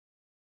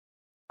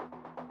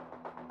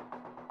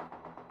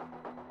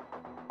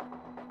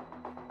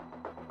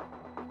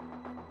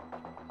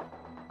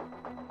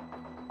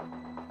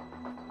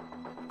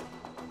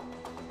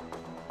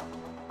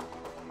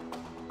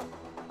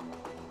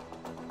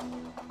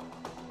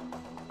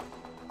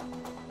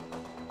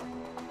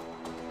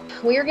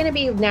we are going to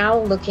be now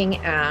looking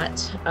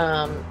at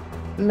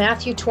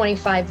Matthew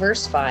 25,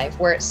 verse 5,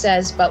 where it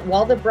says, "But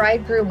while the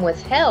bridegroom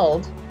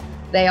withheld,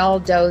 they all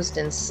dozed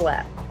and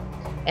slept."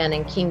 And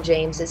in King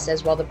James, it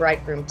says, "While the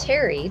bridegroom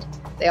tarried,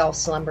 they all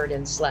slumbered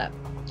and slept."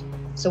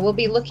 So we'll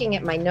be looking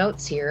at my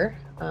notes here,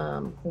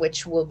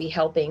 which will be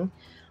helping.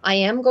 I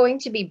am going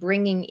to be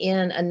bringing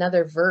in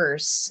another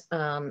verse.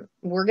 I'm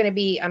going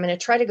to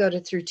try to go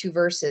through two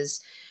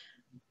verses.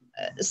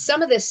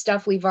 Some of this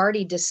stuff we've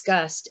already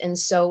discussed, and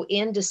so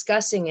in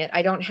discussing it,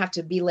 I don't have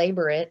to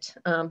belabor it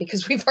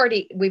because we've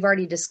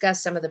already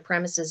discussed some of the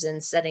premises in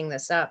setting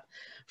this up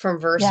from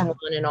verse 1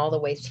 and all the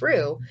way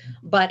through.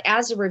 But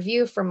as a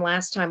review from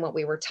last time, what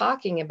we were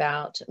talking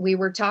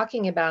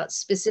about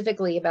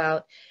specifically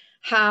about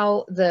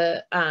how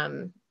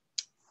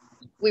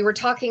we were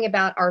talking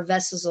about our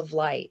vessels of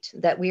light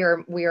that we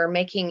are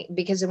making,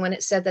 because when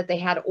it said that they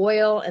had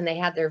oil and they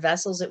had their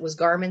vessels, it was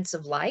garments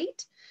of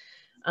light.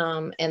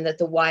 And that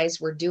the wise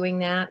were doing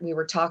that. We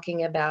were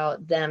talking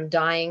about them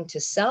dying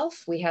to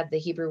self. We had the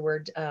Hebrew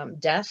word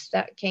death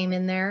that came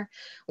in there.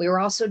 We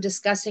were also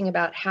discussing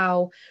about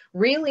how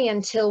really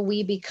until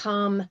we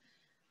become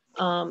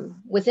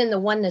within the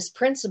oneness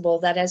principle,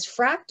 that as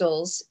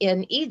fractals,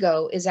 in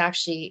ego is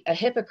actually a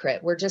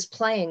hypocrite. We're just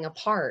playing a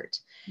part.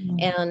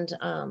 And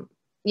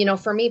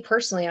for me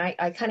personally,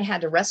 I kind of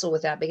had to wrestle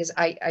with that because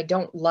I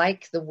don't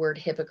like the word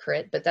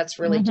hypocrite, but that's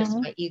really just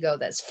my ego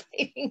that's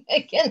fighting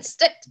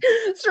against it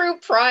through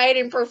pride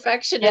and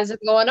perfectionism,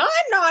 going, I'm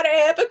not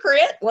a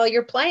hypocrite. Well,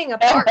 you're playing a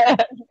part.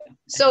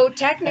 So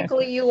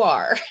technically you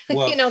are.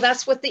 Well,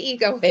 that's what the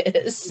ego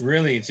is.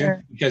 Really, it's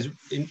because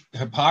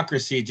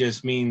hypocrisy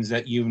just means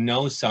that you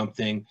know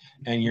something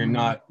and you're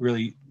not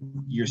really,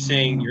 you're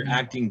saying you're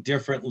acting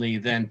differently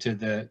than to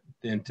the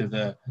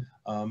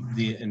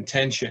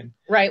intention.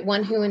 Right.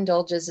 One who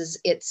indulges is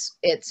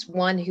it's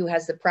one who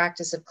has the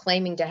practice of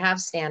claiming to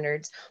have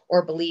standards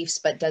or beliefs,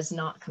 but does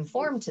not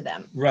conform to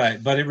them.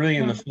 Right. But it really,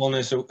 in the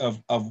fullness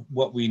of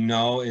what we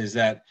know is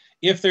that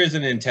if there's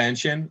an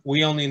intention,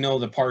 we only know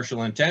the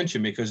partial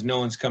intention because no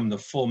one's come to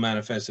full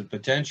manifested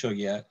potential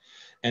yet.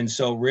 And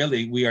so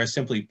really we are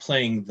simply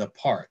playing the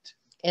part.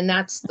 And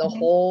that's the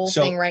whole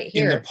thing right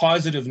here. In the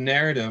positive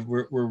narrative,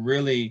 we're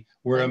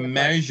a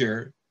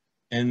measure.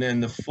 And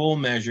then the full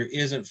measure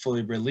isn't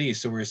fully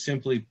released. So we're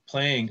simply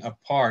playing a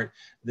part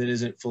that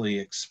isn't fully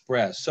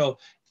expressed. So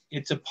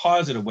it's a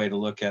positive way to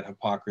look at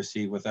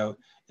hypocrisy without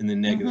in the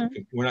negative.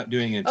 We're not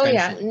doing it intentionally.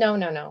 Oh yeah,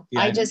 no.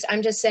 Yeah,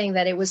 I'm just saying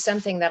that it was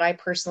something that I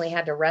personally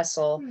had to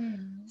wrestle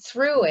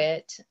through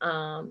it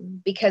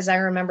because I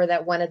remember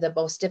that one of the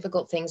most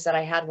difficult things that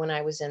I had when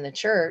I was in the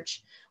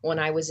church, when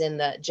I was in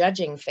the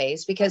judging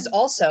phase, because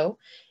also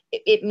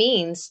it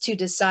means to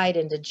decide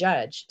and to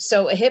judge.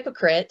 So a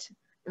hypocrite,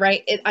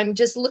 right? I'm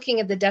just looking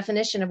at the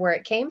definition of where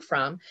it came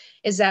from,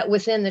 is that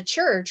within the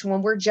church,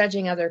 when we're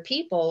judging other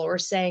people or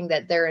saying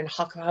that they're in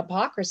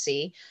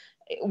hypocrisy,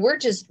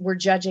 we're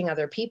judging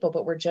other people,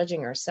 but we're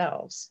judging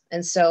ourselves.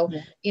 And so,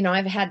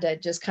 I've had to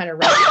just kind of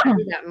wrestle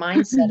through that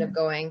mindset of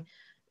going,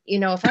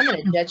 if I'm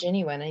going to judge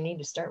anyone, I need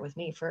to start with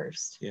me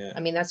first. Yeah. I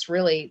mean,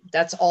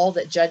 that's all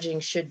that judging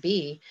should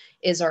be,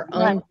 is our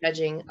own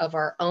judging of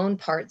our own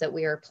part that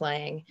we are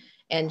playing.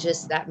 And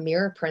just that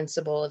mirror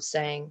principle of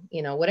saying,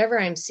 whatever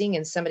I'm seeing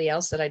in somebody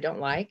else that I don't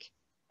like,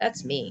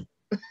 that's me.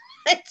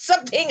 It's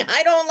something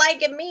I don't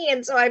like in me.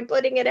 And so I'm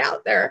putting it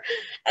out there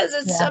as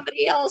it's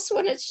somebody else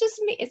when it's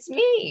just me. It's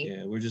me.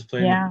 Yeah, we're just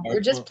playing the part.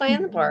 We're just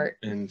playing the part.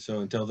 And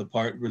so until the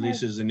part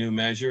releases a new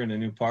measure and a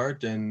new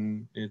part,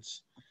 then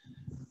it's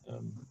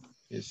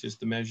just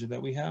the measure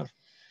that we have.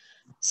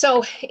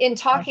 So in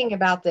talking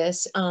about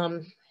this,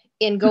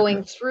 in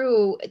going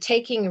through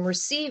taking and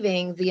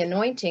receiving the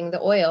anointing,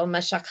 the oil,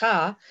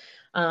 mashakah,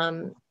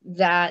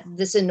 that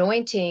this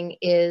anointing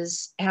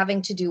is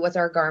having to do with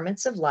our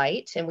garments of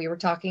light. And we were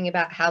talking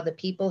about how the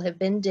people have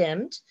been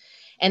dimmed,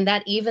 and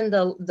that even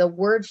the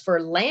word for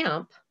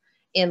lamp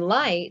in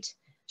light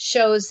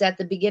shows that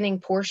the beginning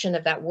portion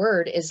of that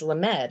word is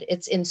lamed.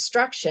 It's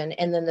instruction,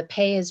 and then the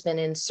pay has been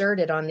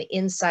inserted on the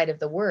inside of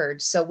the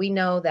word. So we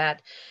know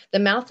that the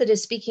mouth that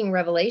is speaking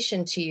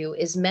revelation to you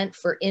is meant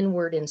for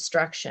inward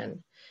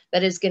instruction.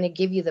 That is going to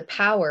give you the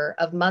power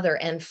of mother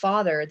and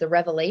father, the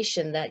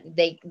revelation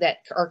that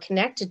are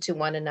connected to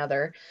one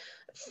another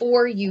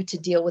for you to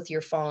deal with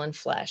your fallen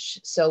flesh.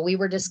 So we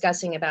were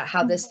discussing about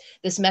how this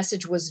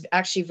message was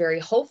actually very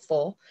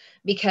hopeful,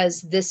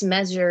 because this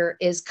measure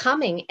is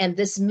coming, and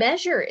this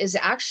measure is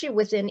actually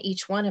within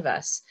each one of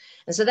us.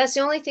 And so that's the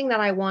only thing that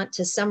I want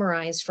to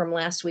summarize from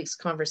last week's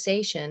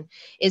conversation,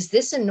 is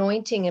this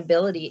anointing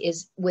ability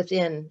is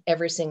within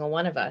every single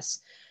one of us.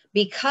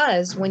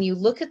 Because when you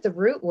look at the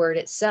root word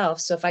itself,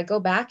 so if I go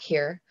back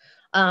here,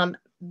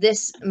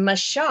 this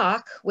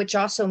mashak, which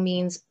also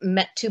means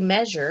to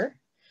measure,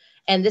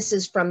 and this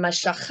is from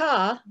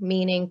mashachah,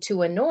 meaning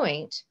to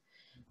anoint,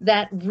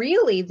 that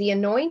really the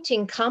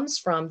anointing comes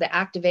from the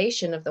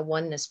activation of the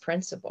oneness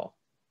principle.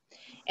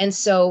 And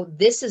so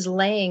this is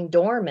laying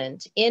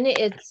dormant in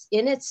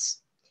its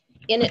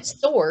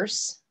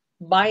source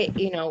by,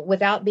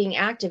 without being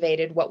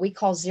activated, what we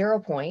call 0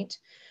 point.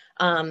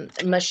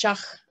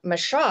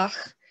 Mashach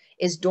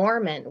is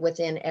dormant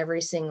within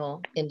every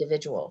single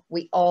individual.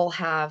 We all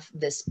have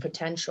this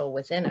potential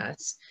within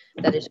us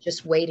that is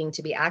just waiting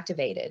to be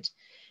activated.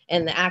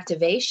 And the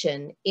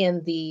activation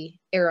in the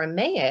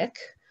Aramaic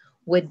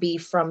would be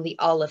from the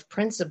Aleph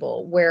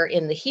principle, where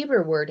in the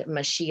Hebrew word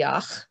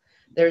Mashiach,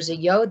 there's a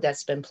yod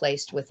that's been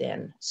placed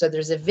within. So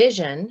there's a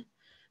vision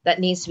that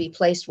needs to be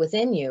placed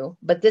within you,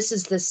 but this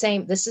is the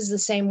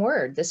same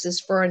word. This is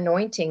for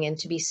anointing and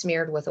to be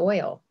smeared with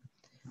oil.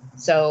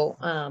 So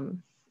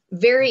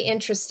very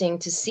interesting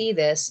to see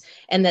this,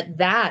 and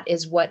that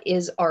is what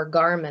is our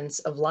garments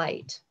of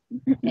light.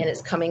 And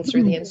it's coming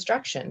through the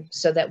instruction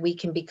so that we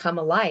can become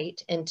a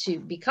light and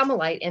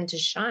to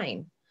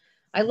shine.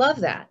 I love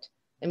that.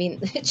 I mean,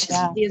 it's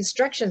just the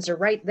instructions are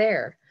right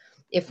there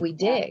if we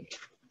dig.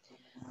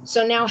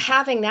 So now,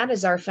 having that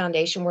as our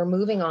foundation, we're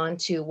moving on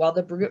to, while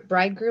the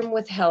bridegroom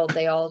withheld,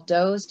 they all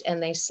dozed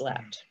and they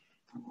slept.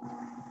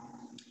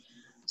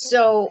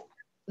 So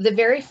the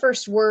very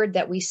first word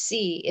that we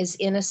see is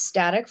in a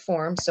static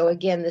form. So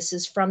again, this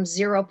is from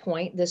 0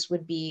 point. This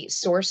would be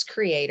source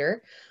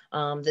creator.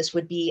 This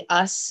would be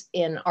us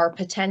in our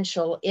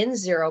potential in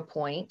 0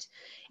 point.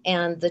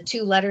 And the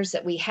two letters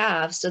that we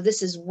have. So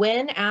this is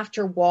when,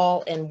 after,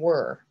 wall, and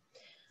were.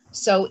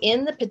 So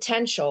in the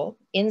potential,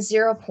 in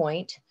 0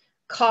 point,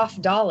 Kaf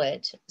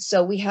Dalet.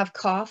 So we have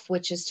Kaf,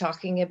 which is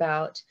talking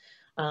about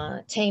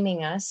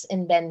taming us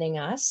and bending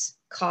us,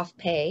 Kaf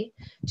Pei,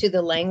 to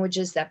the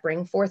languages that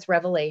bring forth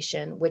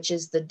revelation, which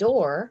is the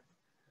door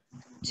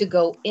to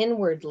go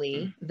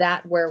inwardly,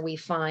 that where we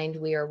find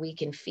we are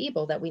weak and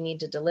feeble, that we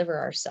need to deliver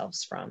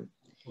ourselves from.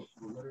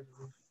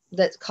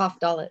 That's Kaf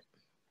Dalet.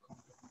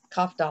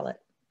 Kaf Dalet.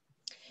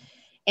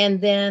 And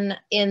then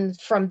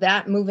from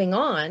that moving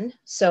on,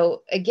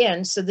 so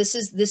again, so this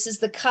is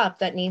the cup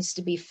that needs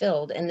to be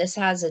filled, and this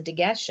has a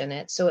dagesh in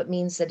it, so it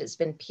means that it's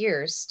been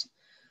pierced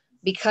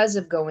because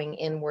of going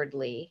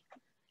inwardly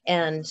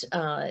and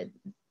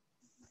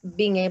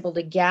being able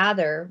to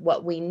gather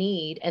what we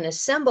need and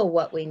assemble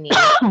what we need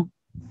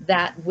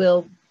that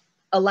will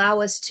allow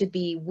us to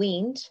be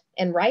weaned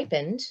and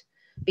ripened,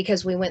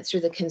 because we went through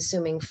the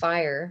consuming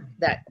fire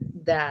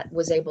that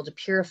was able to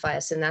purify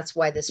us. And that's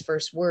why this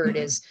first word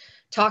is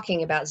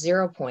talking about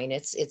 0 point.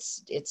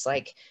 It's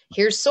like,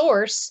 here's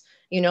source,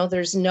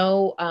 there's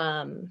no,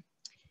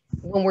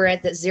 when we're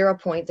at the 0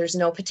 point, there's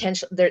no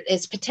potential. There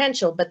it's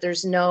potential, but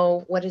there's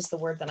no, what is the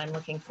word that I'm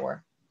looking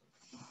for?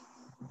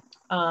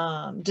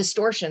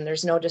 Distortion.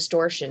 There's no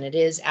distortion. It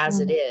is as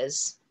it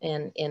is.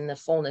 And in the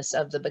fullness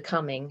of the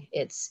becoming,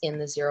 it's in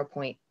the 0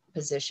 point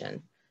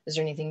position. Is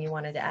there anything you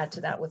wanted to add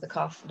to that with the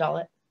Kaf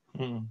Dalet?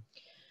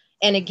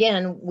 And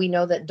again, we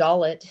know that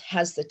Dalet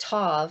has the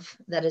Tav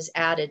that is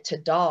added to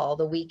Dal,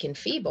 the weak and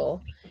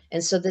feeble.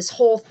 And so this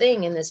whole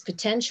thing and this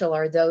potential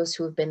are those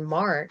who have been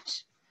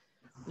marked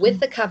with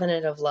the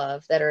covenant of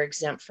love that are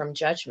exempt from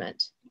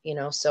judgment.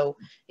 So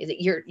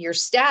you're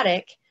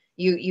static,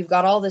 you've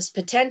got all this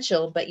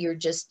potential, but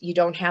you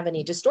don't have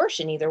any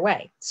distortion either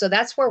way. So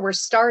that's where we're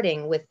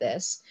starting with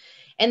this.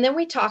 And then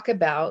we talk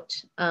about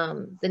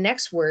the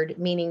next word,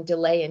 meaning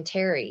delay and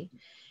tarry.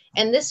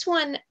 And this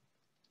one,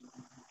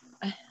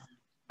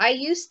 I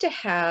used to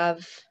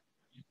have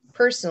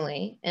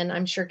personally, and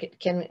I'm sure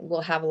Ken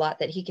will have a lot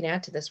that he can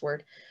add to this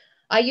word.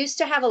 I used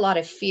to have a lot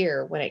of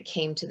fear when it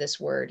came to this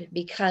word,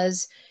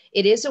 because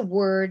it is a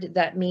word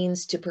that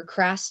means to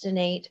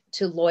procrastinate,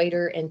 to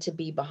loiter, and to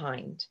be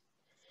behind.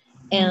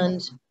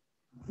 And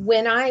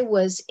when I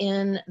was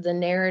in the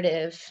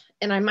narrative,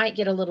 and I might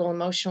get a little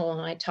emotional when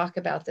I talk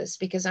about this,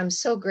 because I'm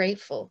so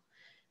grateful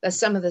that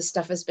some of this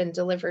stuff has been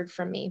delivered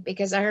from me,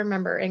 because I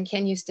remember, and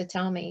Ken used to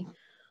tell me,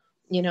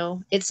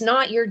 it's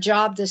not your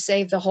job to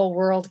save the whole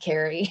world,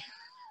 Carrie.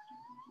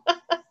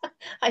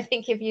 I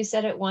think if you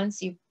said it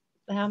once,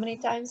 how many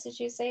times did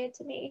you say it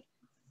to me?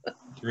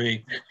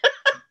 3.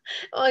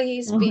 Oh,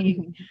 he's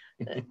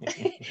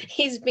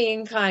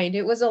being kind.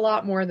 It was a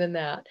lot more than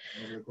that.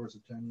 Over the course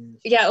of 10 years.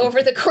 Yeah,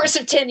 over the course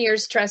of 10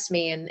 years, trust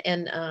me. And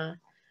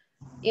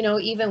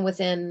even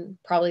within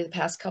probably the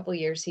past couple of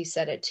years, he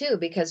said it too,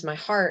 because my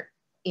heart,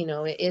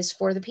 it is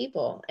for the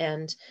people.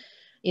 And,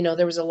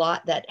 there was a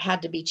lot that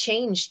had to be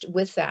changed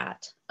with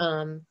that.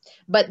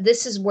 But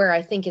this is where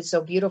I think it's so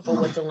beautiful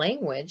with the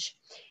language,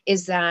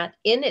 is that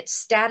in its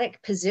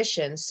static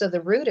position, so the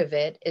root of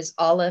it is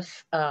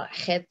Aleph,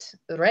 Het,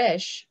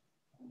 Resh.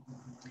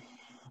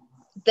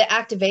 The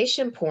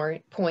activation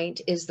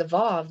point is the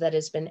Vav that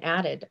has been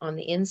added on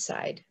the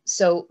inside.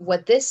 So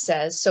what this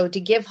says, so to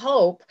give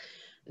hope,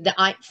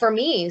 for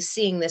me,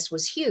 seeing this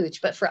was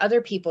huge, but for other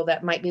people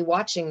that might be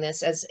watching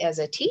this as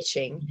a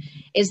teaching,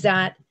 is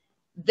that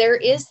there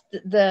is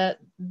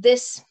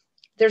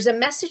there's a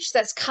message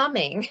that's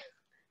coming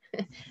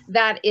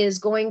that is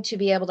going to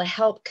be able to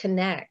help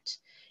connect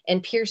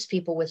and pierce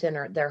people within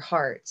their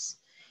hearts.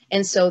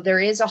 And so there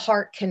is a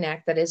heart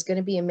connect that is going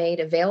to be made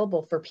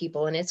available for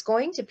people, and it's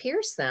going to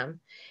pierce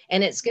them,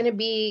 and it's going to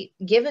be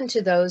given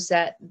to those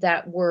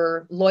that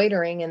were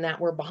loitering and that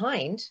were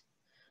behind.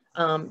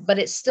 But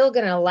it's still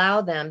going to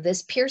allow them.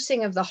 This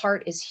piercing of the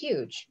heart is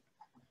huge.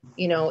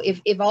 You know,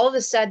 if all of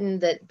a sudden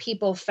that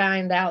people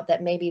find out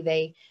that maybe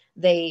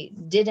they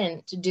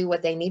didn't do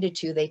what they needed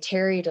to, they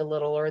tarried a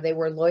little, or they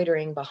were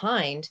loitering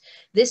behind,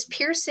 this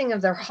piercing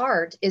of their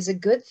heart is a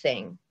good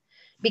thing,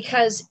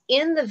 because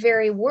in the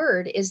very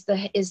word is the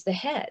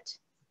head,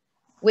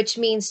 which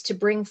means to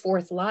bring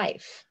forth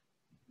life.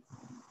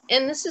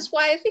 And this is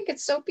why I think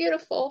it's so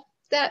beautiful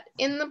that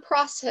in the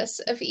process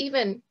of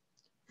even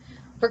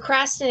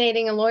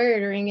procrastinating and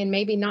loitering and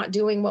maybe not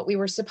doing what we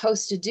were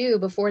supposed to do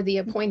before the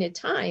appointed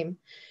time,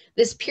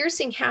 this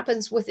piercing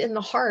happens within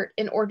the heart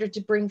in order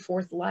to bring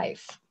forth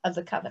life of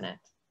the covenant.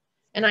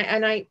 And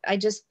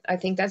I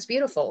think that's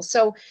beautiful.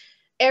 So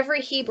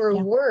every Hebrew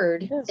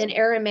word, an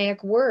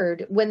Aramaic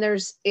word, when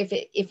there's,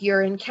 if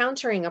you're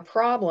encountering a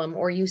problem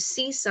or you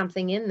see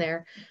something in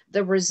there,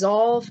 the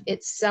resolve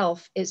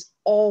itself is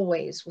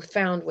always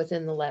found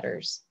within the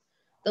letters.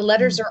 The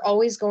letters are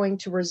always going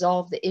to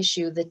resolve the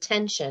issue, the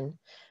tension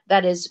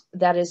that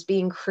is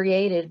being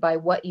created by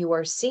what you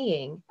are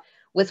seeing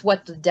with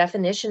what the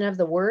definition of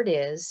the word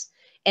is.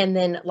 And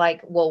then,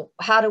 like, well,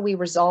 how do we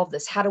resolve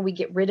this? How do we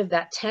get rid of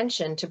that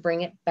tension to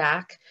bring it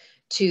back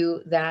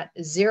to that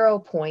 0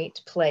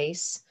 point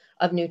place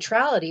of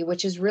neutrality,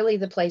 which is really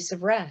the place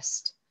of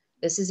rest?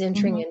 This is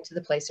entering into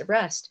the place of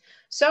rest.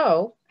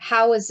 So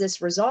how is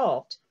this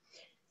resolved?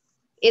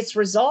 It's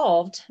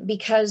resolved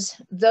because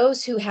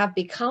those who have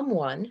become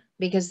one,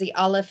 because the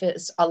Aleph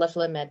is Aleph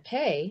Lamed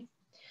Pei,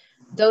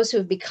 those who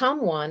have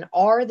become one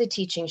are the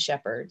teaching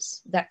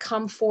shepherds that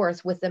come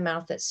forth with the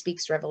mouth that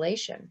speaks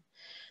revelation.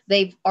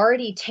 They've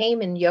already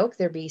tamed and yoked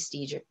their beast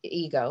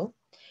ego.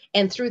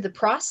 And through the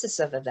process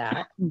of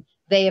that,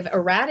 they have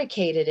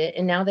eradicated it,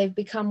 and now they've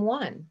become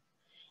one.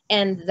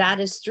 And that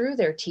is through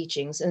their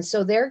teachings. And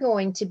so they're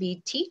going to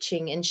be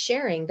teaching and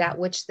sharing that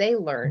which they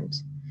learned.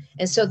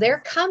 And so they're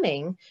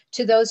coming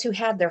to those who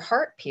had their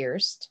heart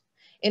pierced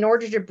in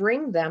order to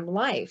bring them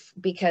life,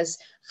 because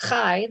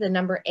Chai, the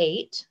number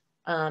 8,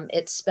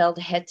 it's spelled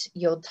Het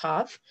Yod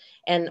Tav,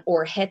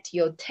 or Het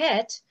Yod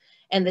Tet,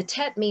 and the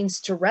tet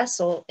means to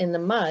wrestle in the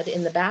mud,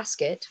 in the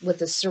basket,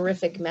 with a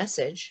seraphic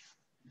message.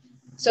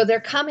 So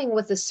they're coming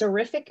with a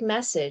seraphic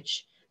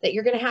message that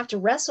you're going to have to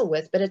wrestle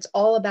with, but it's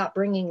all about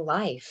bringing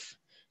life,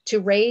 to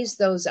raise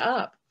those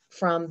up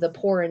from the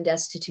poor and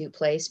destitute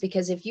place.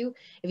 Because if you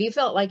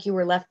felt like you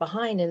were left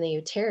behind and then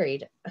you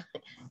tarried,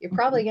 you're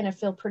probably going to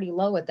feel pretty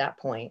low at that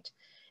point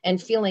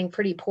and feeling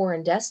pretty poor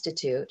and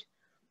destitute.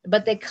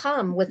 But they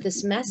come with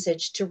this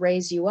message to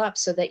raise you up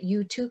so that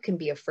you too can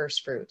be a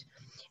first fruit.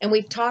 And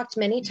we've talked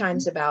many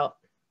times about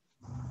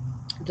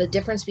the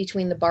difference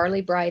between the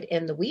barley bride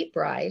and the wheat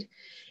bride,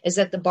 is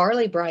that the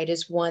barley bride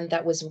is one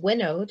that was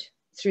winnowed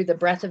through the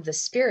breath of the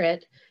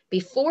Spirit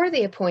before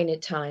the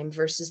appointed time,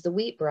 versus the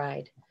wheat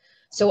bride.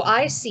 So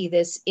I see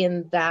this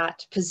in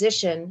that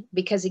position,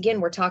 because again,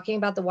 we're talking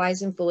about the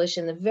wise and foolish.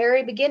 In the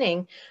very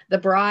beginning, the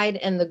bride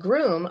and the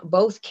groom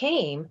both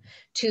came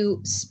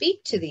to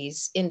speak to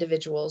these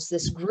individuals,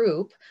 this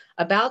group,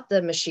 about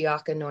the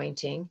Mashiach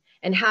anointing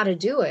and how to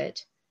do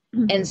it.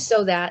 And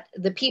so that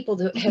the people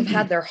that have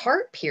had their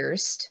heart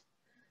pierced,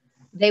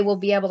 they will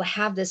be able to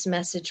have this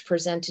message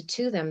presented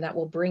to them that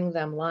will bring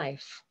them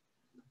life.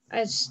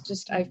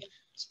 It's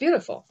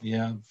beautiful.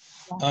 Yeah.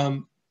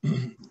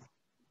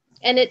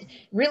 And it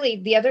really,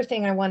 the other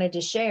thing I wanted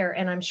to share,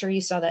 and I'm sure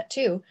you saw that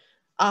too,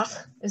 Ach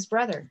is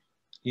brother.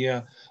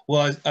 Yeah.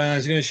 Well, I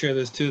was going to share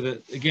this too,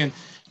 that again,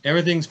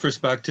 everything's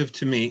perspective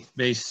to me,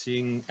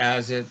 basing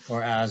as it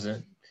or as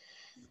it.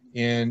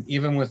 And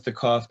even with the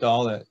Kaf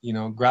Dalet,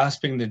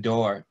 grasping the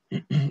door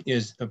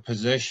is a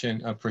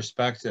position of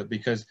perspective,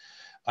 because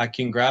I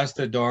can grasp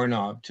the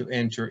doorknob to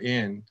enter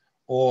in,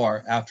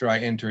 or after I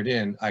entered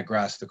in, I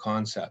grasp the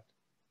concept.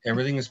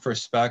 Everything is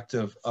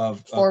perspective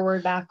of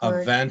forward,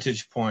 backward, a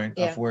vantage point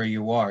of where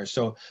you are.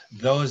 So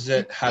those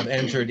that have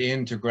entered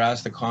in to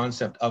grasp the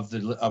concept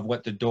of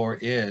what the door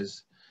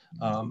is,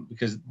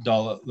 because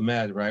Dalet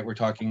Lamed, right? We're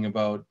talking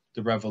about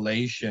the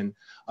revelation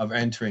of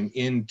entering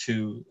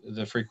into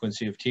the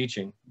frequency of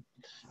teaching.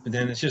 But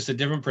then it's just a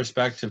different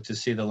perspective to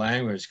see the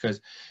language,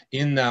 because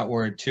in that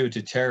word too,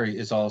 to tarry,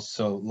 is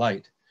also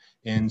light.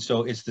 And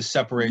so it's the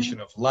separation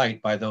of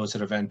light by those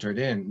that have entered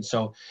in.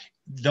 So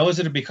those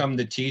that have become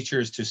the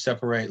teachers to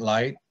separate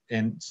light,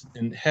 and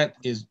Het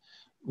is,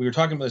 we were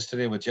talking about this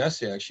today with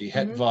Jesse actually,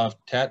 Het Vav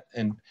Tet,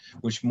 and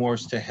which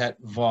morphs to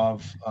Het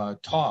Vav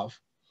Tav.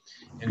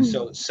 And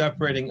so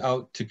separating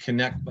out to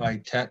connect by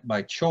Tet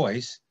by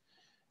choice,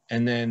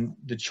 and then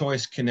the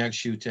choice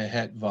connects you to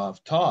Het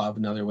Vav Tav.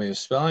 Another way of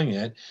spelling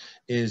it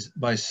is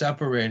by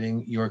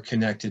separating, you're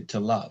connected to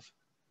love.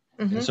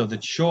 And so the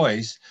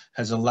choice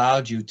has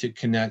allowed you to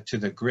connect to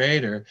the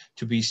greater,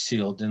 to be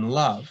sealed in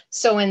love.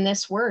 So in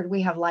this word,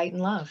 we have light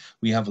and love.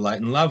 We have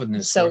light and love in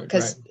this word,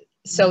 right?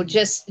 So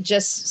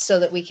just so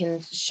that we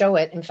can show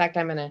it. In fact,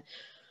 I'm going to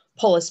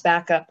pull us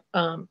back up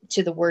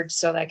to the words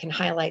so that I can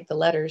highlight the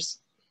letters.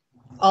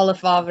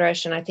 Aleph Vav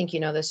Resh, and I think you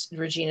know this,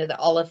 Regina, the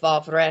Aleph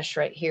Vav Resh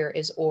right here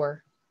is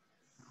or,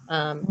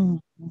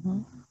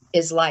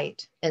 is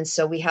light. And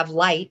so we have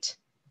light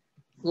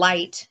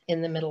light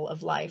in the middle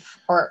of life,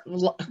 or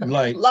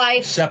light,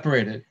 life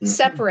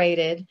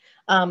separated,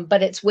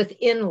 but it's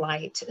within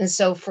light. And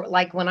so for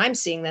like, when I'm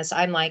seeing this,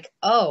 I'm like,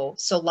 oh,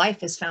 so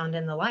life is found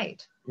in the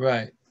light.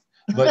 Right.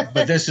 But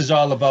this is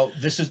all about,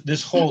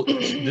 this whole,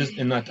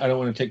 and not, I don't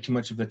want to take too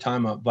much of the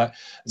time up, but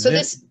so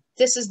this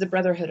is the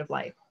brotherhood of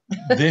light.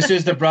 This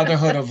is the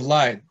brotherhood of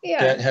light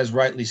Yeah. that has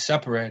rightly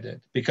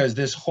separated, because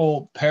this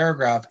whole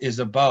paragraph is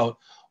about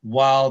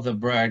while the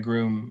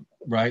bridegroom,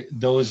 right?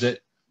 Those that,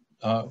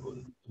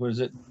 what is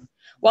it?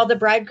 While the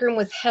bridegroom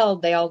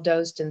withheld, they all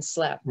dozed and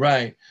slept.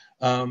 Right.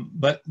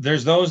 But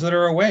there's those that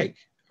are awake,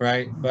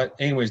 right? But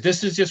anyways,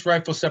 this is just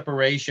rightful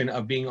separation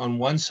of being on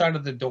one side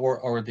of the door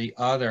or the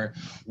other.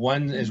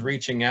 One is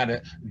reaching at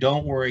it.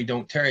 Don't worry,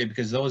 don't tarry,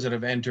 because those that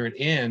have entered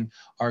in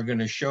are going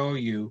to show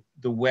you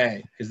the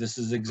way, because this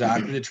is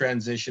exactly the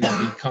transition of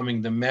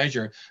becoming the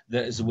measure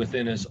that is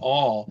within us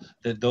all,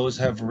 that those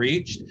have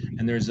reached,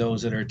 and there's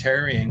those that are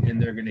tarrying,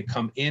 and they're going to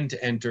come in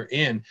to enter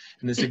in.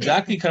 And it's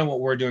exactly kind of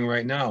what we're doing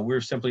right now. We're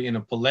simply in a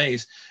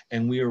place,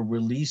 and we are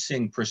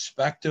releasing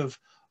perspective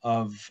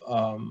of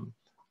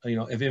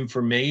of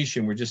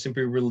information. We're just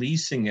simply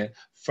releasing it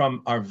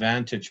from our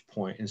vantage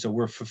point. And so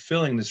we're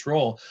fulfilling this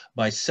role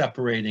by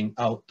separating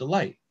out the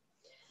light.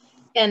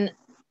 And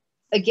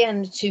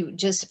again, to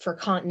just for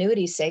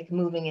continuity's sake,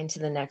 moving into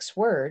the next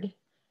word,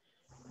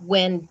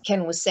 when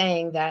Ken was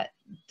saying that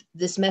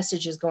this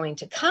message is going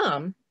to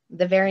come,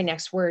 the very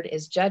next word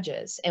is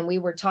judges. And we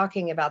were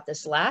talking about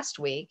this last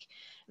week,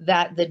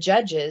 that the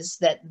judges,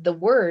 that the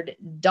word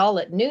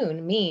dalet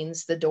nun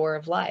means the door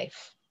of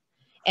life.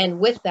 And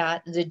with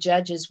that, the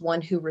judge is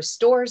one who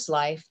restores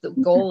life. The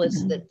goal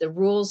is that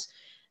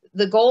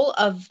the goal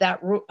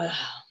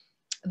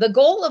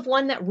of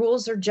one that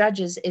rules or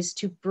judges is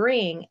to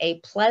bring a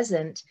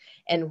pleasant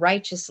and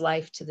righteous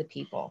life to the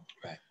people.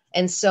 Right.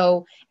 And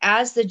so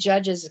as the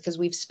judges, because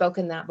we've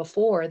spoken that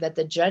before, that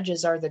the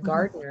judges are the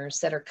gardeners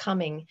that are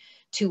coming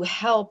to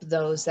help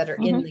those that are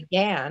in the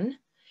gan,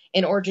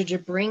 in order to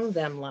bring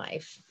them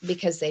life,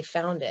 because they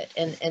found it.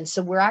 And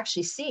so we're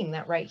actually seeing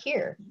that right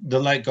here. The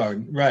light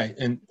garden, right.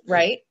 And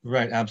right,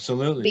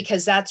 absolutely.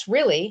 Because that's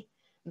really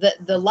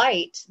the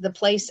light, the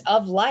place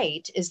of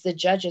light is the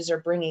judges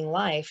are bringing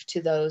life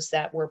to those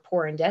that were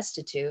poor and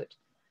destitute,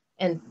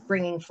 and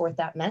bringing forth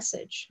that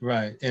message.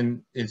 Right.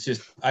 And it's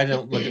just, I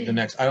don't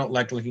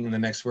like looking in the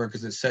next word,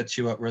 because it sets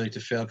you up really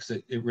to fail, because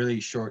it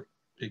really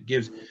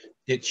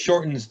it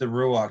shortens the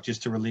ruach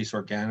just to release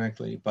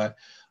organically. But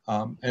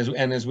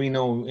as we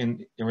know,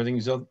 in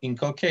everything's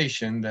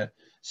inculcation, that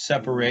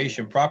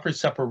separation, proper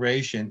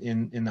separation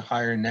in the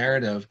higher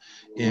narrative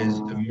is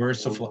a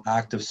merciful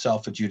act of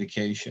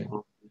self-adjudication.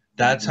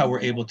 That's how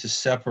we're able to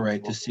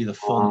separate, to see the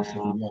fullness of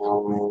the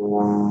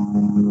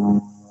one.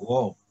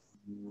 Whoa.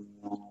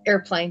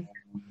 Airplane.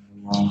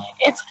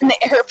 It's an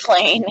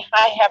airplane.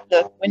 I have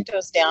the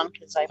windows down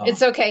because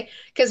It's okay,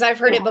 because I've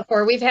heard it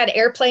before. We've had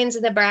airplanes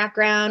in the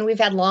background. We've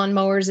had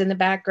lawnmowers in the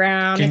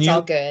background. It's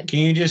all good. Can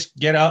you just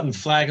get out and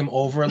flag them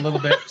over a little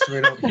bit so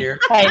we don't hear?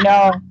 I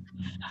know.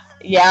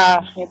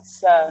 Yeah,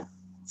 it's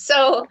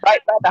so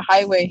right by the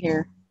highway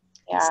here.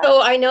 Yeah.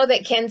 So I know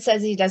that Ken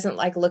says he doesn't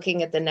like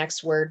looking at the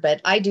next word, but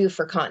I do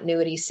for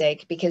continuity's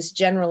sake, because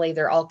generally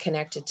they're all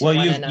connected to one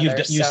another.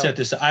 You said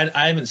this.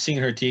 I haven't seen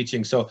her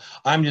teaching, so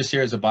I'm just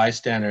here as a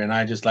bystander, and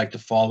I just like to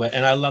follow it.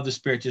 And I love the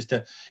Spirit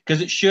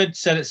because it should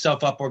set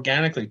itself up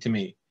organically to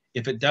me.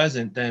 If it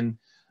doesn't, then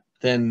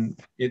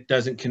it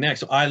doesn't connect.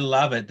 So I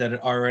love it that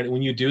it already,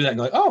 when you do that,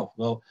 you're like, oh,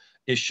 well,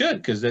 it should,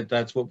 because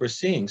that's what we're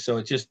seeing. So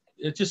it's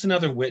just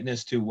another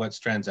witness to what's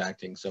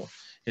transacting. So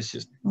it's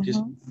just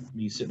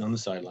me sitting on the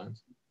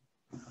sidelines.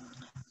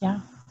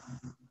 Yeah.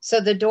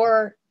 So the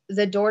door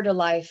to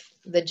life,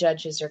 the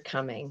judges are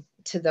coming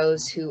to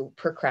those who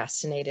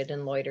procrastinated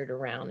and loitered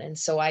around. And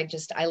so I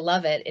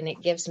love it. And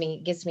it gets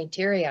me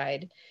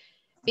teary-eyed,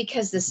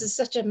 because this is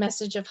such a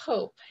message of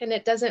hope. And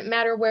it doesn't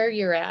matter where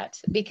you're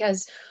at,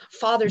 because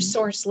Father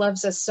Source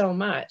loves us so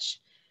much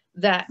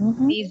that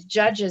these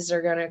judges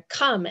are going to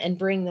come and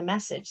bring the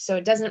message. So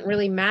it doesn't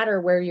really matter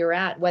where you're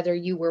at, whether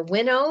you were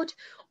winnowed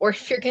or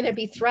if you're going to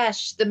be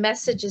threshed, the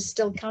message is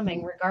still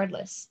coming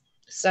regardless.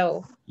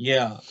 So,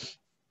 yeah.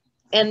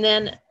 And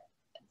then,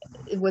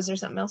 was there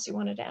something else you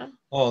wanted to add?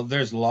 Oh,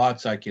 there's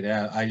lots I could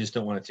add. I just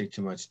don't want to take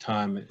too much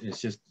time.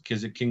 It's just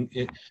because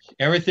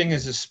everything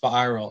is a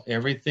spiral.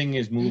 Everything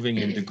is moving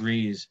in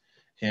degrees.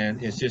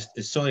 And it's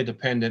solely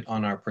dependent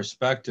on our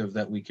perspective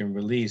that we can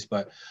release.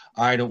 But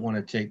I don't want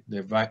to take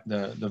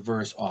the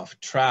verse off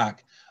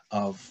track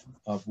of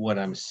what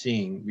I'm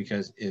seeing,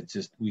 because it's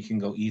just, we can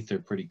go ether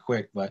pretty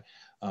quick. But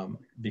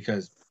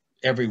because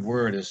every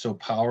word is so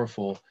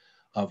powerful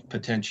of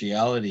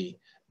potentiality,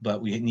 but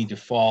we need to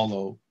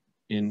follow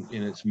in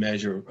its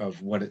measure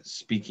of what it's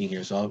speaking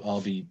here. So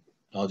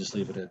I'll just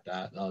leave it at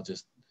that. I'll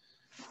just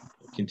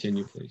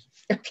continue, please.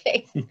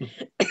 Okay.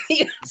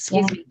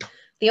 Excuse me.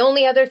 The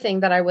only other thing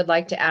that I would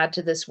like to add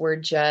to this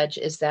word judge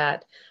is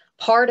that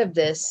part of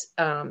this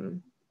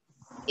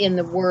in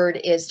the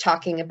word is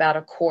talking about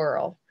a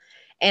quarrel.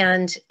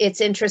 And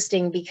it's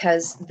interesting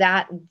because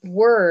that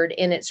word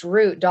in its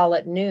root,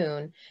 dalet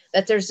noon,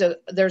 that there's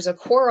a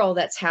quarrel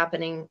that's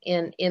happening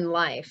in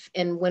life.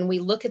 And when we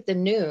look at the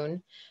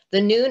noon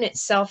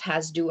itself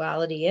has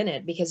duality in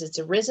it, because it's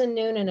a risen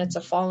noon and it's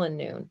a fallen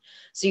noon.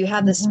 So you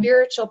have the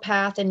spiritual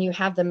path and you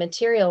have the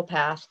material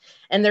path,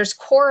 and there's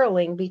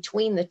quarreling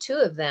between the two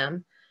of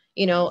them,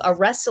 you know, a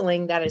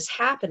wrestling that is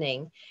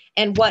happening.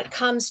 And what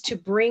comes to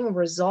bring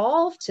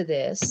resolve to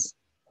this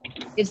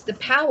is the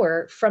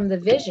power from the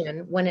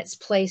vision when it's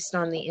placed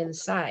on the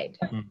inside.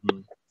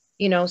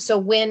 You know, so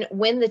when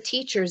the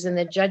teachers and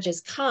the judges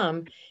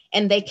come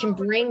and they can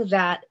bring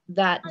that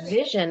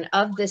vision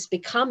of this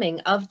becoming,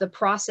 of the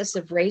process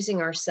of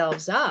raising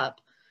ourselves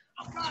up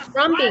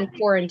from being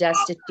poor and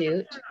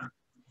destitute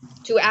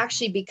to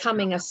actually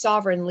becoming a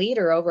sovereign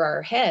leader over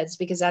our heads,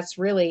 because that's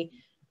really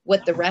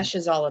what the Resh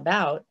is all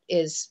about,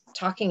 is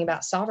talking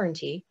about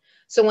sovereignty.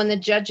 So when the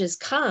judges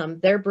come,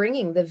 they're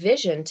bringing the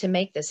vision to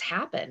make this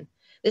happen.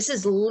 This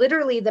is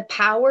literally the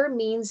power,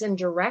 means, and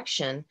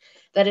direction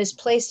that is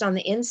placed on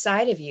the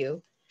inside of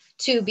you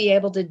to be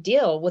able to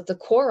deal with the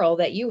quarrel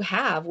that you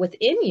have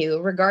within you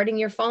regarding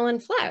your fallen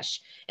flesh.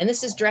 And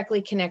this is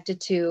directly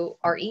connected to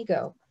our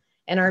ego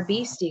and our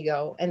beast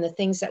ego and the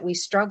things that we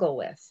struggle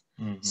with.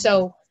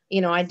 So, you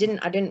know, I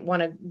didn't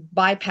want to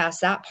bypass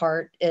that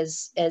part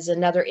as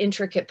another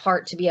intricate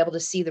part to be able to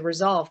see the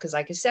resolve. Because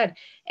like I said,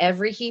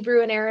 every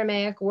Hebrew and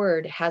Aramaic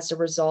word has a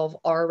resolve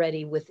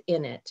already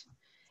within it.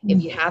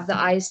 If you have the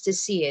eyes to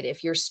see it,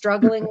 if you're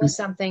struggling with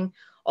something,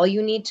 all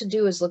you need to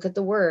do is look at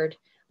the word,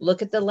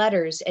 look at the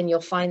letters, and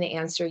you'll find the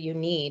answer you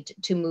need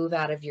to move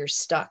out of your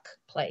stuck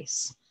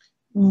place.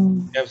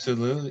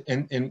 Absolutely.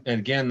 And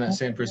again, that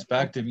same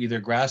perspective, either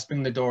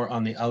grasping the door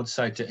on the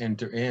outside to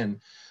enter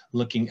in,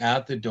 looking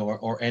at the door,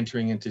 or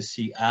entering in to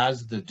see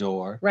as the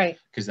door. Right.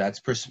 Because that's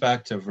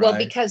perspective, right? Well,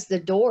 because the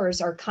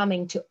doors are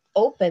coming to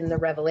open the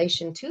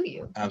revelation to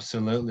you.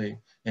 Absolutely.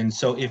 And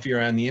so if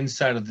you're on the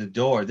inside of the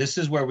door, this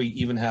is where we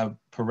even have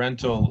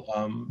parental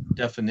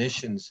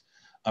definitions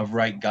of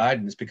right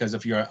guidance, because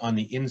if you're on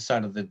the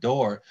inside of the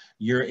door,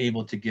 you're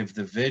able to give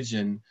the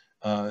vision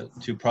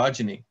to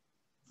progeny.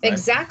 Right?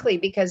 Exactly,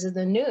 because of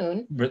the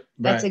noon. Right.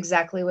 That's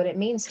exactly what it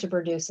means to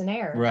produce an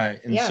heir.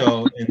 Right. And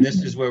so, and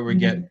this is where we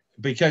get,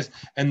 because,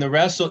 and the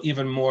wrestle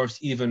even morphs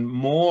even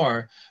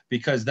more,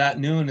 because that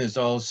noon is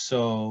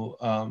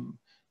also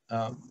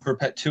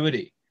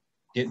perpetuity.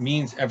 It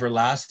means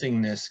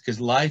everlastingness,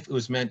 because life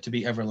was meant to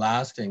be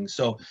everlasting.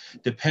 So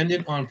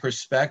dependent on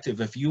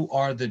perspective, if you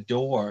are the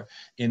door,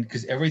 and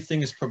because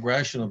everything is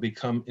progressional,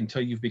 become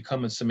until you've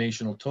become a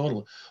summational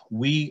total,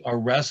 we are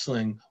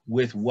wrestling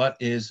with what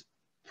is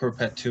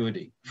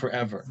perpetuity,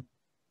 forever.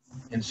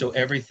 And so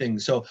everything,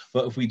 so,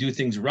 but if we do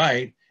things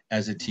right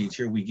as a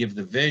teacher, we give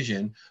the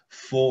vision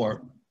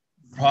for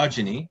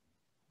progeny,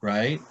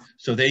 right?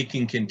 So they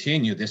can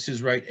continue. This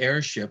is right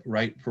heirship,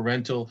 right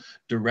parental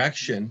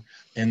direction.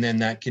 And then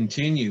that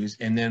continues.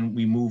 And then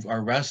we move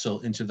our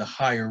wrestle into the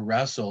higher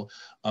wrestle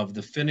of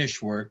the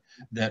finished work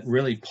that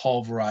really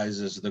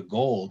pulverizes the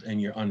gold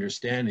and your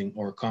understanding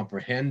or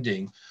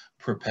comprehending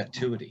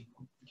perpetuity.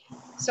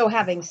 So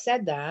having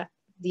said that,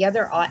 the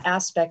other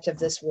aspect of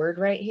this word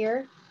right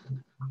here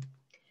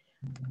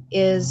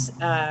is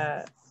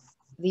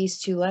these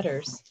two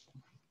letters.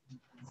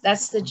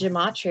 That's the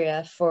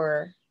gematria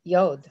for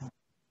Yod.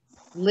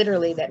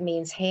 Literally, that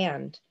means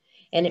hand,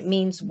 and it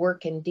means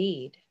work and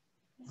deed.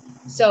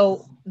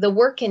 So the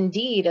work and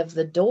deed of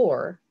the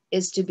door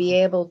is to be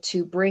able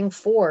to bring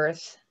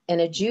forth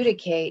and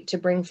adjudicate, to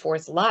bring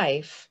forth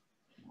life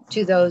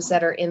to those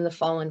that are in the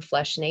fallen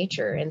flesh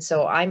nature. And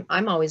so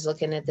I'm always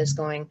looking at this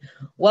going,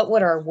 what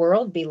would our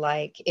world be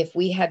like if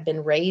we had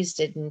been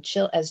raised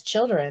as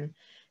children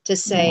to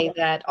say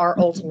that our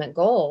ultimate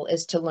goal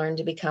is to learn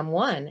to become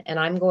one, and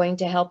I'm going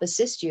to help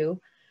assist you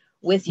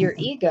with your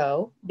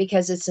ego,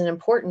 because it's an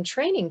important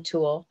training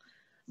tool,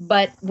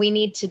 but we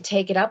need to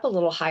take it up a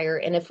little higher.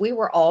 And if we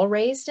were all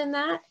raised in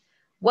that,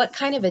 what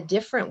kind of a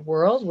different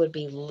world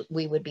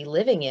we would be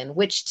living in,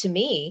 which to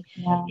me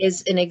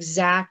is an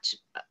exact,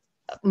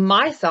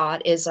 my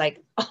thought is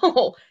like,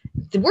 oh,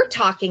 we're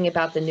talking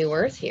about the new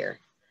earth here.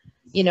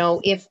 You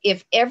know,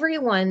 if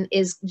everyone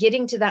is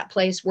getting to that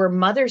place where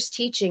mother's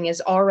teaching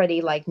is already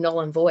like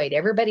null and void,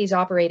 everybody's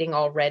operating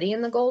already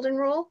in the golden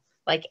rule,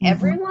 like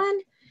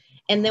everyone.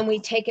 And then we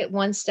take it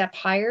one step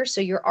higher.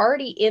 So you're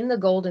already in the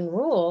golden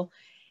rule.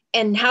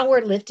 And now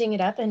we're lifting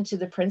it up into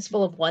the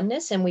principle of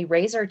oneness. And we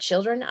raise our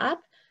children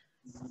up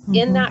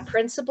in that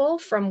principle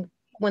from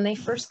when they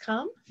first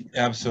come.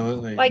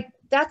 Absolutely. Like,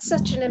 that's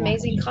such an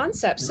amazing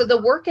concept. So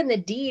the work and the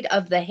deed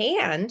of the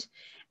hand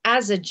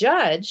as a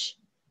judge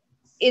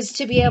is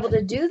to be able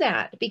to do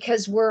that,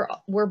 because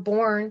we're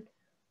born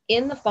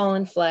in the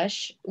fallen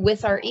flesh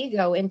with our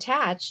ego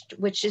attached,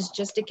 which is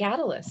just a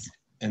catalyst.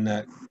 And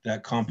that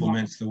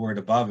complements the word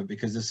above it,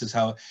 because this is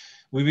how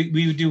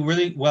We do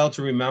really well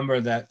to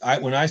remember that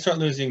when I start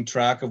losing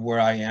track of where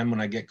I am,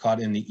 when I get caught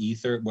in the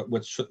ether,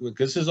 because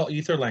this is all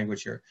ether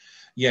language here,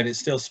 yet it's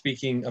still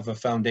speaking of a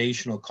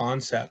foundational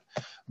concept.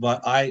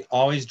 But I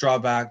always draw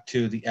back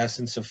to the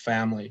essence of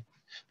family,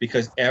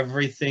 because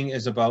everything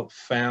is about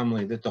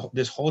family. That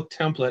this whole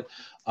template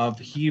of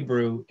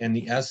Hebrew and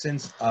the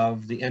essence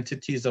of the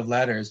entities of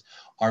letters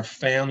are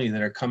family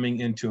that are coming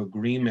into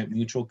agreement,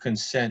 mutual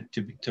consent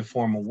to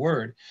form a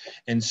word.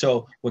 And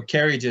so what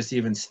Carrie just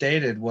even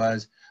stated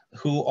was,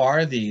 who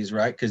are these,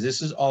 right? Because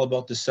this is all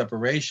about the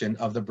separation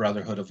of the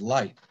brotherhood of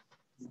light.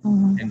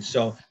 Mm-hmm. And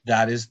so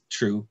that is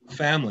true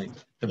family,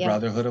 the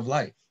brotherhood of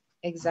light.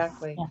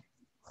 Exactly. Yeah.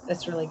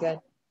 That's really good.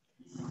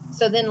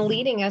 So then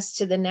leading us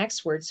to the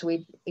next word. So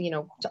we,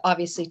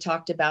 obviously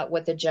talked about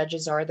what the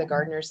judges are, the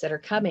gardeners that are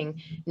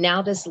coming.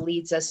 Now this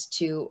leads us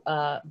to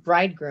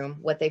bridegroom,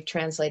 what they've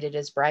translated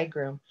as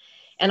bridegroom.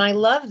 And I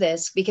love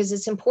this because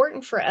it's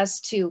important for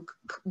us to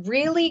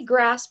really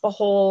grasp a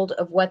hold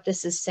of what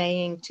this is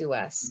saying to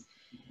us.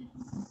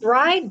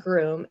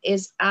 Bridegroom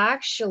is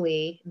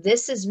actually,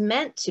 this is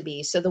meant to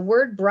be. So the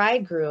word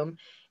bridegroom,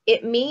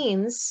 it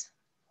means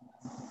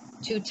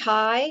to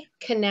tie,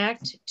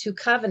 connect, to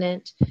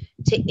covenant,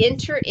 to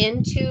enter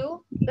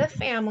into the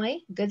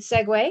family, good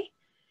segue,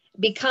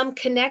 become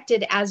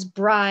connected as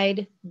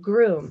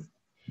bridegroom.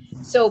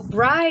 So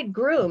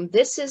bridegroom,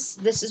 this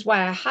is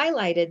why I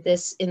highlighted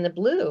this in the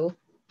blue.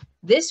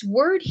 This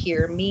word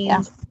here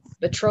means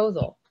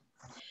betrothal.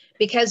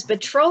 Because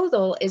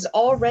betrothal is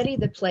already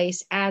the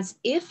place as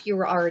if you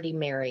were already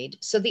married.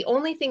 So the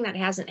only thing that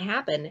hasn't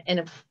happened,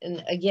 and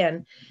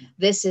again,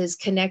 this is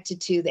connected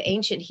to the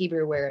ancient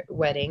Hebrew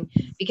wedding,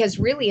 because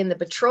really in the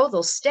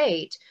betrothal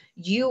state,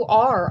 you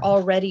are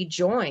already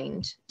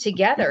joined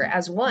together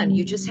as one.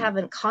 You just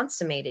haven't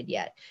consummated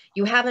yet.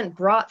 You haven't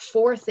brought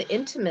forth the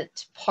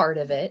intimate part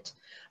of it,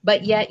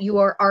 but yet you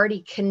are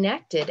already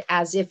connected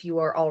as if you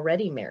are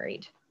already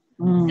married.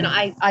 And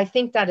I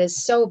think that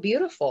is so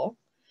beautiful.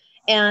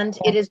 And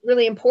it is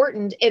really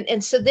important.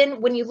 And so then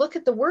when you look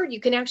at the word,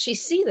 you can actually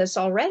see this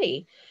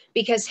already,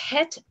 because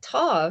het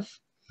tov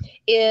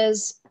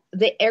is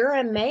the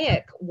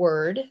Aramaic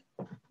word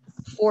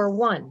for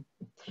one.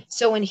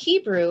 So in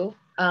Hebrew,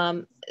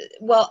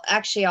 well,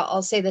 actually,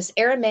 I'll say this.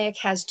 Aramaic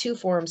has two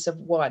forms of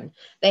one.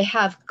 They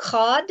have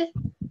kod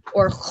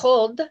or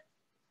chod,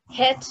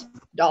 het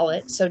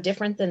dalet, so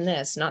different than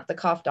this, not the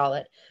kaf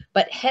dalet,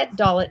 but het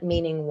dalet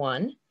meaning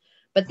one.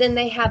 But then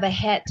they have a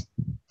het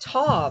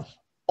tov,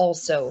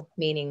 also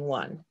meaning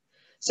one.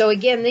 So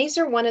again, these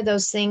are one of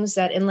those things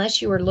that unless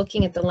you were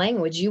looking at the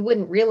language, you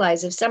wouldn't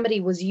realize. If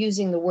somebody was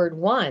using the word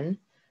one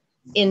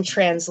in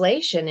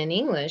translation in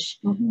English,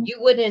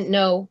 you wouldn't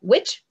know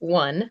which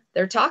one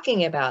they're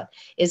talking about.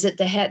 Is it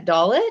the het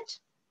dalet,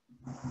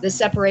 the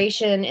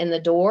separation in the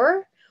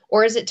door,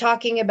 or is it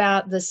talking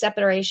about the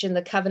separation,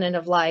 the covenant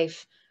of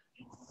life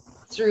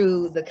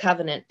through the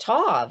covenant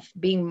tov,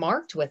 being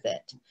marked with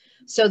it?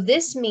 So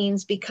this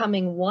means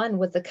becoming one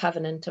with the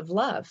covenant of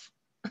love.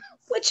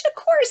 Which, of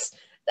course,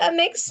 that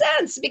makes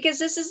sense, because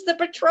this is the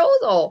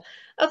betrothal.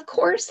 Of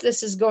course,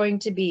 this is going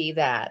to be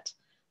that,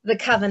 the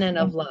covenant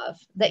of love,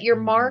 that you're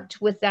marked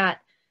with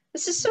that.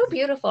 This is so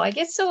beautiful. I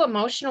get so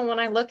emotional when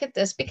I look at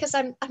this, because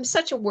I'm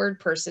such a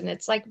word person.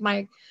 It's like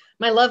my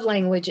love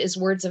language is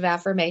words of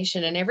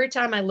affirmation. And every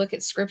time I look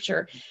at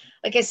scripture,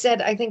 like I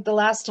said, I think the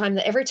last time,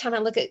 that every time I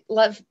look at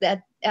love,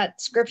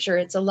 at scripture,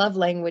 it's a love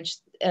language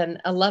and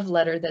a love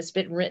letter that's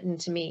been written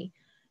to me.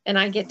 And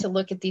I get to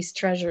look at these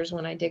treasures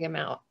when I dig them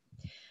out.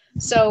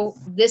 So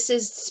this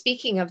is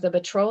speaking of the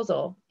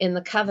betrothal in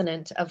the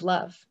covenant of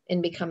love, in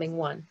becoming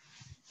one.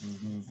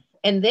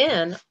 And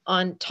then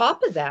on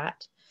top of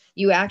that,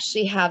 you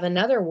actually have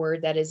another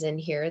word that is in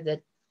here,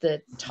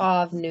 the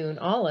Tav Nun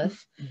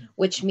Aleph,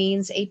 which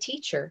means a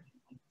teacher.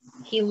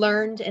 He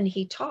learned and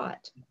he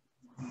taught.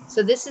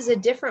 So this is a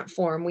different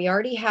form. We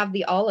already have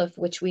the Aleph,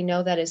 which we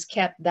know that is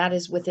kept, that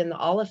is within the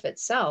Aleph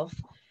itself,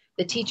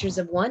 the teachers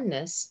of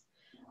oneness.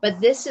 But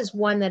this is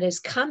one that is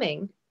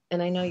coming.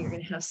 And I know you're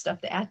going to have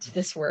stuff to add to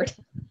this word.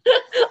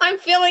 I'm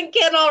feeling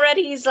Ken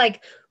already. He's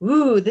like,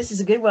 ooh, this is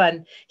a good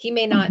one. He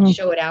may not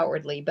show it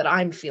outwardly, but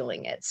I'm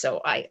feeling it.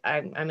 So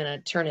I'm going to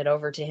turn it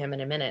over to him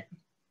in a minute.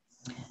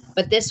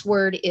 But this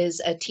word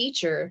is a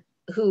teacher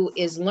who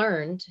is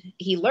learned.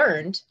 He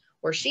learned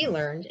or she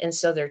learned. And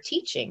so they're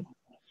teaching.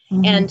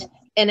 And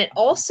it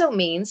also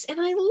means, and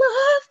I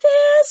love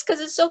this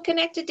because it's so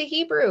connected to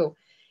Hebrew.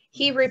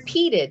 He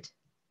repeated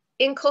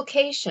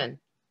inculcation.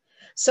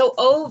 So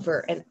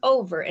over and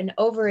over and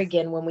over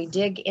again, when we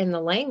dig in the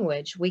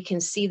language, we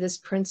can see this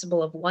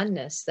principle of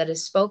oneness that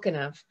is spoken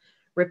of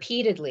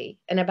repeatedly,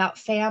 and about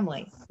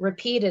family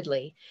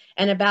repeatedly,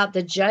 and about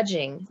the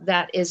judging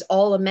that is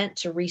all meant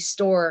to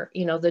restore,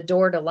 the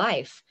door to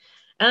life.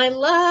 And I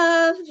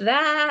love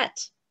that.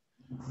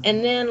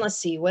 And then let's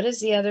see, what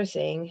is the other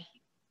thing?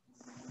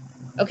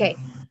 Okay,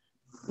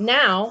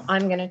 now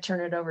I'm going to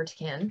turn it over to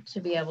Ken to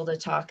be able to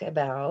talk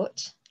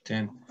about.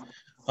 Ken.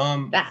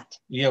 that.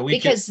 Yeah,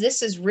 because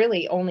this is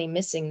really only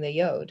missing the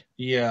yod.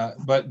 Yeah,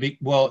 but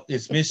well,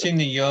 it's missing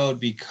the yod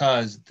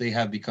because they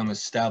have become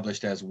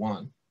established as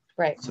one.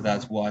 Right. So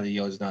that's why the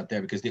yod is not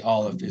there, because the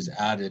aleph is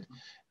added.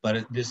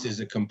 But this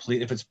is a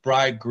complete, if it's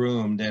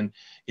bridegroom, then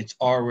it's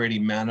already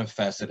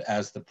manifested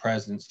as the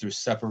presence through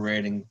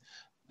separating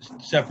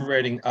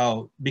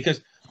out,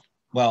 because,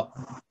 well,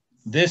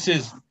 this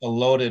is a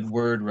loaded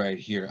word right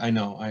here. I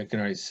know, I can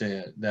already say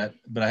it,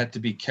 but I have to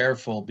be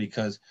careful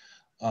because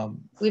I've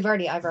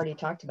already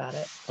talked about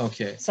it.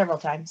 Okay. Several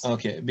times.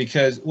 Okay,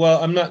 because,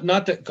 well, I'm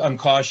not that I'm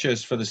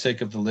cautious for the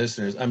sake of the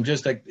listeners. I'm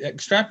just like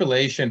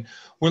extrapolation.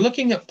 We're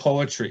looking at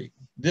poetry.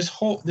 This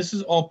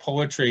is all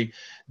poetry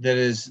that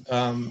is,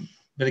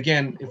 but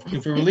again,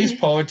 if we release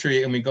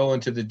poetry and we go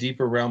into the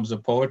deeper realms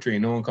of poetry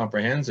and no one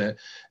comprehends it,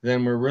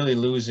 then we're really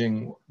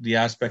losing the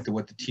aspect of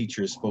what the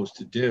teacher is supposed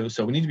to do.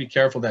 So we need to be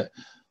careful that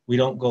we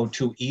don't go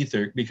too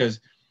ether, because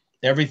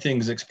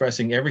everything's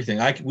expressing everything.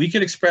 We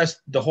could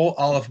express the whole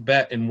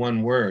alphabet in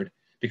one word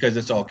because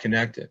it's all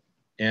connected.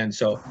 And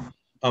so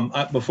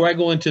before I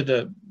go into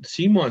the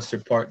sea monster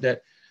part,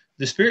 that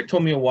the Spirit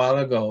told me a while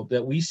ago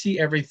that we see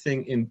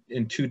everything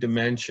in two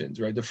dimensions,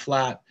 right? The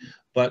flat,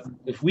 but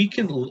if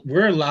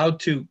we're allowed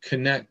to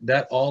connect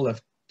that aleph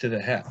to the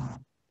het,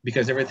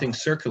 because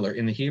everything's circular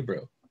in the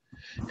Hebrew.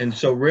 And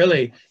so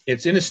really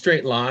it's in a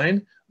straight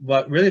line,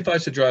 but really if I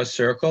was to draw a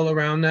circle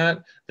around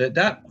that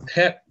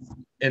het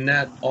and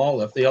that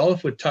aleph, the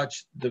aleph would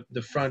touch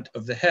the front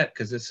of the het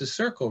because it's a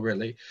circle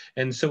really.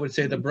 And so it would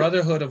say the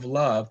brotherhood of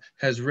love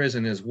has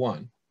risen as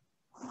one.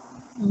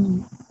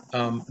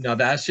 Now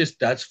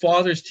that's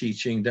Father's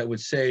teaching that would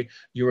say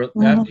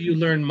after you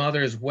learn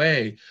Mother's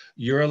way,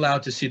 you're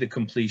allowed to see the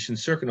completion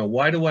circle. Now,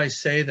 why do I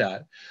say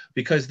that?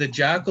 Because the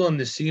jackal and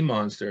the sea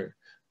monster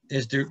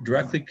is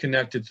directly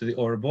connected to the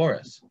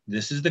Ouroboros.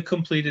 This is the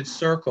completed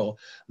circle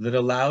that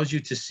allows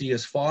you to see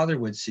as Father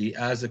would see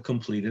as a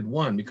completed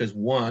one, because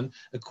one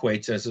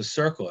equates as a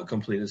circle. A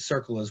completed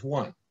circle is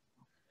one.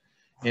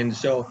 And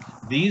so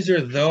these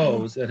are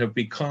those that have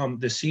become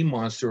the sea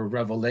monster of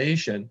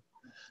Revelation.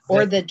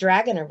 Or the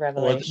dragon of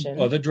Revelation.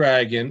 Or the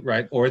dragon,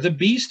 right? Or the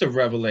beast of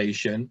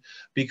Revelation,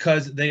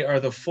 because they are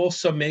the full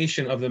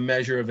summation of the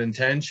measure of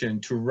intention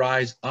to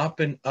rise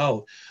up and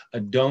out,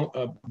 adorned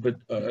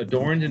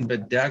and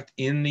bedecked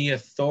in the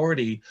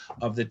authority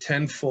of the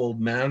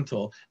tenfold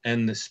mantle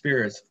and the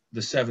spirits,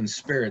 the seven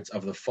spirits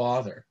of the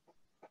Father.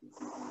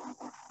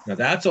 Now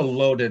that's a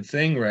loaded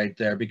thing right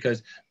there,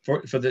 because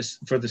for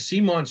the sea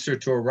monster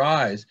to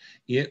arise,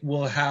 it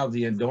will have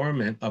the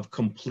adornment of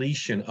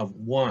completion of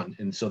one.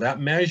 And so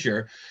that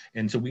measure,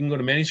 and so we can go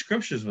to many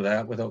scriptures with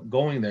that without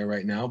going there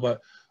right now,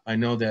 but I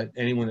know that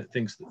anyone that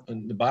thinks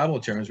in the Bible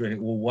terms, right,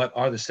 well, what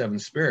are the seven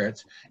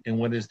spirits and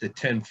what is the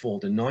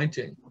tenfold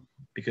anointing?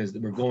 Because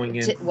we're going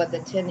in what the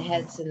 10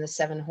 heads and the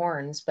 7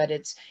 horns, but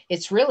it's the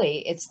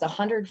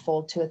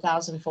 100-fold to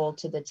 1,000-fold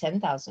to the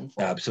 10,000-fold.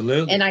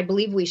 Absolutely. And I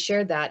believe we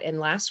shared that in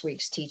last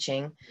week's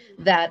teaching,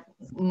 that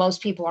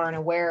most people aren't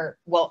aware.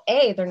 Well,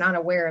 they're not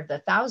aware of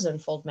the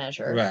 1,000-fold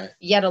measure, right?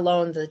 Yet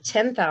alone the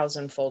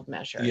 10,000-fold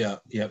measure.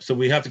 Yeah. So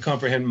we have to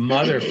comprehend.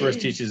 Mother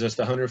first teaches us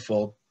the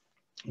 100-fold,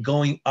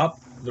 going up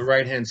the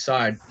right-hand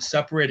side,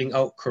 separating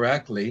out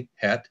correctly,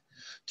 het,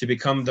 to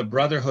become the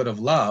brotherhood of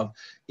love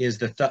is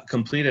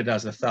completed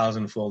as a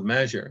 1,000-fold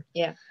measure.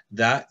 Yeah.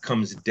 That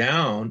comes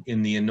down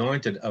in the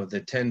anointed of the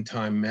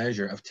 10-time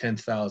measure of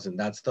 10,000.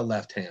 That's the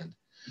left hand.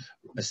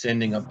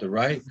 Ascending up the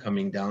right,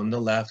 coming down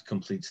the left,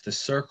 completes the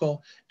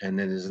circle, and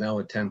then is now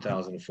a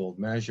 10,000-fold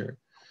measure.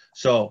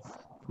 So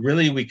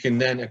really we can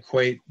then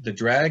equate the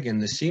dragon,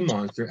 the sea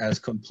monster, as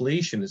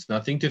completion. It's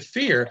nothing to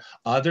fear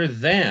other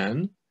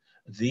than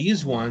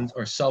these ones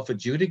are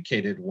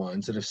self-adjudicated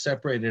ones that have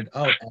separated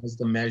out as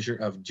the measure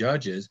of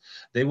judges.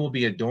 They will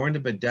be adorned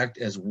and bedecked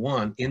as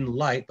one in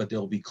light, but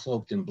they'll be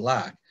cloaked in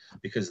black,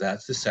 because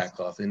that's the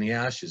sackcloth and the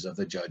ashes of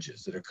the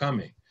judges that are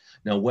coming.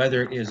 Now,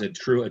 whether it is a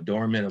true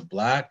adornment of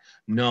black,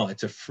 no,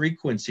 it's a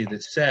frequency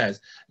that says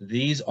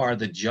these are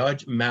the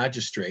judge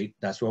magistrate.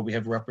 That's why we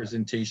have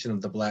representation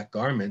of the black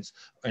garments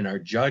in our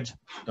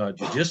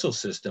judicial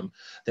system,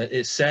 that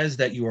it says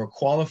that you are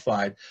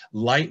qualified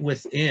light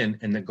within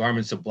and the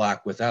garments of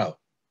black without.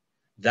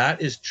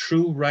 That is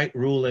true right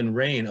rule and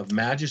reign of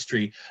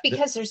magistracy.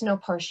 Because there's no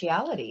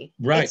partiality.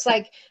 Right. It's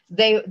like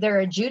they're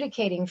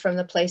adjudicating from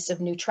the place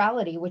of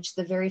neutrality, which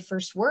the very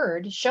first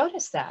word showed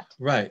us that.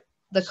 Right.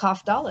 The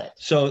Kaf Dalet.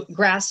 So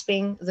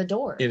grasping the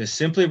door. It is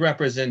simply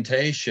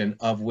representation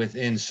of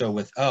within, so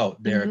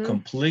without. They're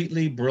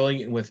completely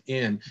brilliant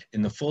within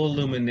in the full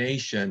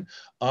illumination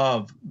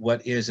of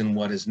what is and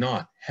what is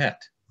not,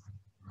 het.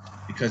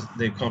 Because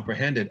they've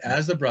comprehended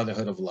as the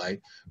brotherhood of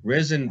light,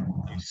 risen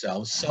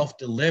themselves,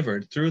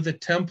 self-delivered through the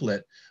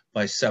template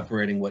by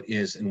separating what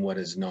is and what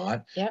is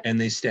not. Yep.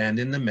 And they stand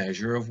in the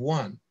measure of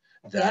one.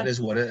 That is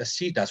what a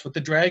seed, that's what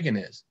the dragon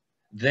is.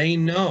 They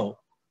know.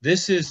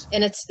 This is,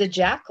 and it's the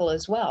jackal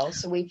as well.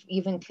 So we've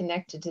even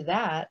connected to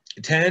that.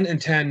 Tan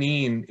and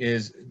Tannin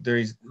is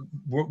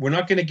we're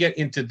not going to get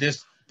into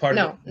this part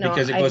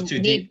because it goes too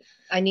deep.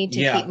 I need to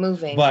Yeah, keep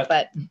moving,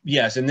 but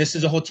yes, and this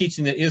is a whole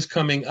teaching that is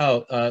coming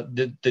out.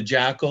 The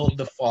jackal,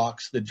 the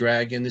fox, the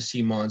dragon, the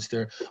sea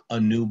monster,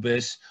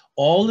 Anubis,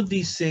 all of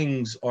these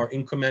things are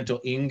incremental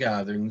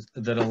ingatherings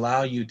that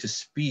allow you to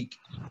speak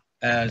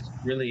as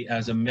really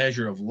as a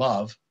measure of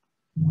love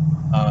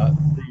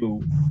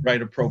through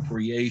right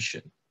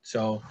appropriation.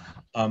 So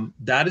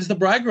that is the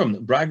bridegroom.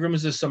 The bridegroom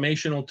is a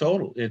summational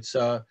total. It's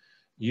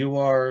you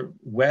are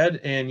wed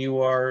and you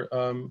are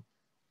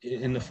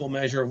in the full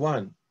measure of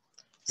one.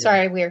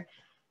 sorry,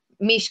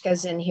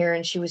 Mishka's in here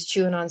and she was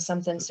chewing on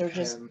something. So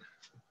just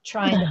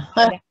trying to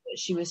find out what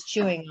she was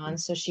chewing on.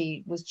 So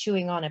she was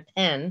chewing on a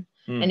pen,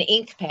 an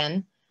ink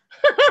pen.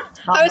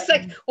 I was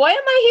like, why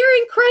am I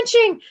hearing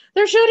crunching?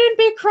 There shouldn't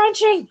be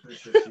crunching.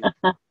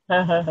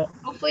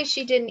 Hopefully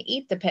she didn't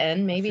eat the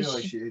pen. Maybe I feel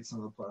like she ate some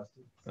of the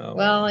plastic. Oh,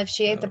 well, if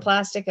she ate the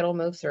plastic, it'll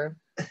move through.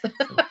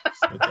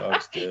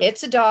 Dogs do.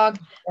 It's a dog.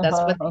 That's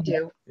what they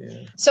do.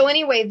 Yeah. So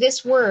anyway,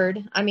 this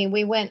word, I mean,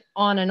 we went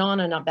on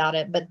and about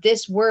it, but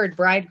this word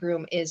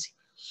bridegroom is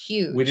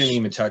huge. We didn't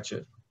even touch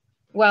it.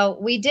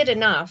 Well, we did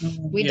enough.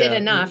 We did Yeah.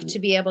 enough to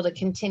be able to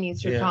continue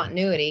through Yeah.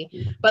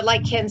 continuity. But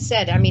like Ken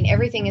said, I mean,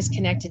 everything is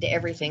connected to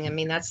everything. I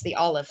mean, that's the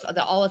olive.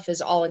 The olive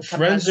is all encompassing.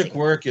 Forensic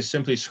work is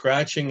simply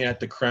scratching at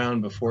the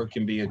crown before it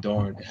can be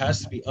adorned. It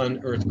has to be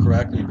unearthed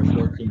correctly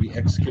before it can be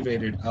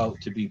excavated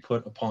out to be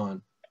put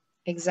upon.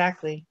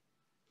 Exactly.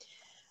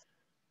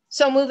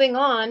 So moving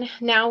on,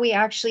 now we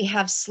actually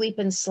have sleep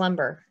and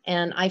slumber.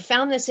 And I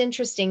found this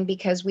interesting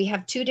because we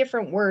have two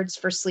different words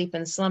for sleep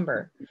and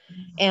slumber.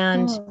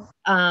 And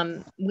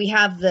we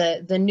have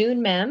the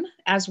noon mem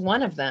as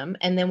one of them.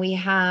 And then we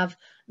have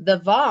the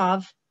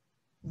vav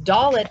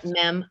dalet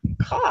mem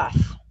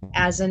kaf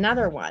as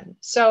another one.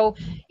 So,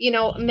 you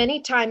know, many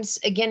times,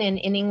 again,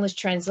 in English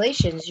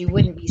translations, you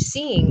wouldn't be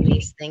seeing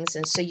these things.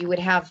 And so you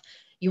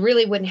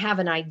really wouldn't have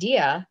an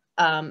idea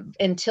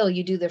until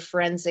you do the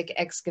forensic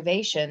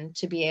excavation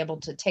to be able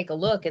to take a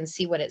look and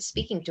see what it's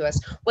speaking to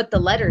us, what the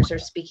letters are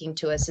speaking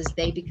to us as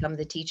they become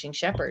the teaching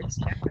shepherds.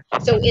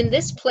 So in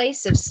this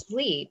place of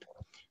sleep,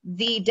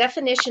 the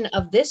definition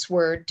of this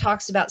word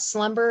talks about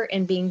slumber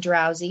and being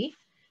drowsy,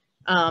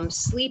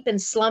 sleep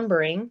and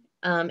slumbering,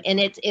 and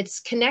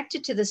it's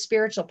connected to the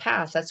spiritual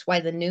path. That's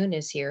why the noon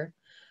is here.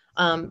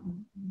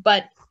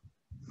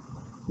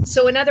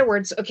 So in other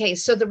words, okay,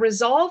 so the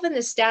resolve in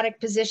the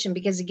static position,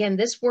 because again,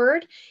 this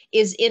word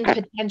is in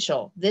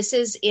potential. This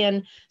is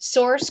in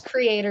source,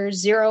 creator,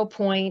 0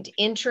 point,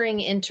 entering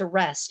into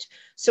rest.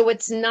 So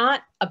it's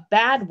not a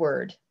bad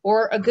word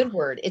or a good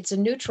word. It's a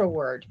neutral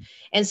word.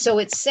 And so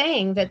it's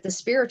saying that the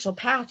spiritual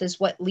path is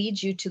what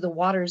leads you to the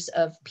waters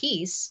of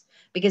peace,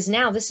 because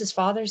now this is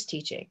Father's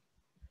teaching.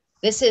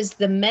 This is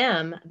the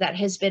mem that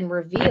has been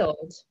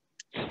revealed.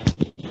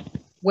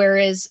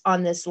 Whereas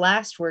on this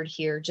last word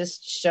here,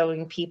 just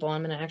showing people,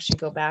 I'm going to actually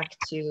go back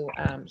to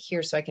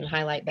here so I can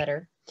highlight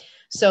better.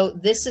 So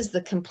this is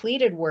the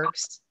completed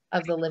works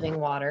of the living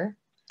water.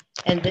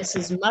 And this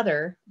is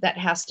mother that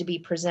has to be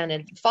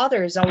presented.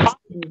 Father is always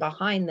hidden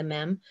behind the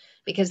mem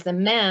because the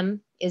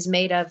mem is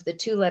made of the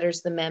two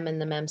letters, the mem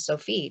and the mem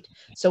sophit.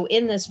 So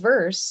in this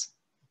verse,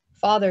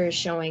 Father is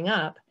showing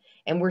up.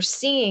 And we're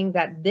seeing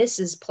that this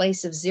is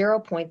place of 0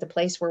 point, the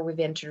place where we've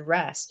entered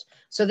rest.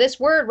 So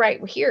this word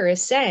right here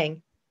is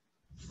saying,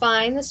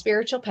 find the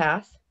spiritual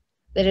path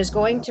that is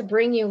going to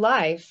bring you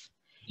life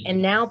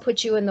and now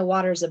put you in the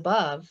waters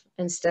above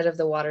instead of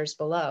the waters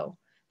below.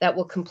 That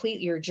will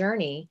complete your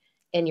journey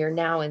and you're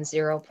now in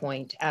 0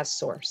 point as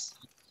source.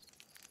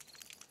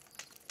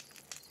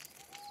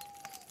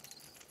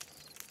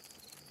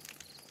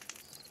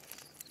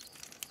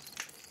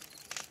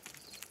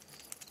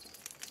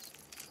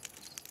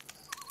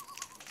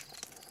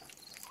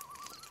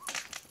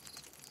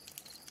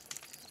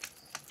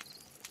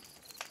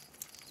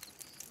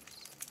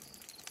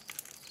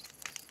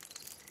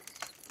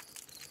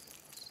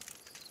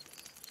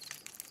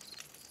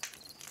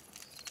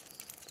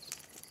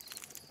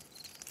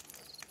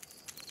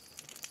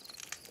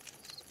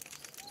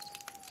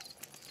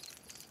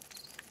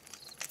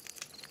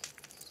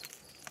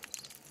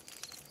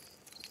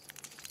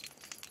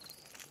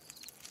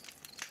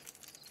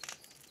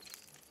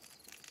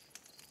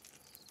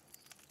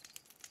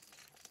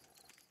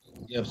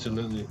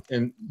 Absolutely.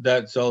 And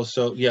that's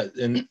also, yeah,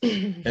 and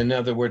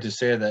another word to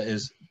say that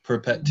is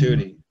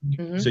perpetuity.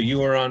 Mm-hmm. So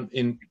you are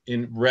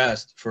in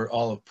rest for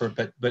all of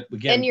but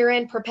again. And you're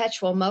in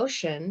perpetual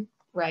motion,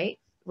 right?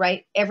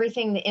 Right.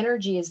 Everything, the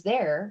energy is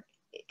there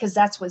because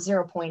that's what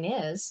 0 point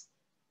is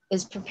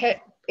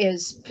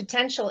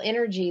potential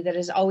energy that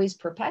is always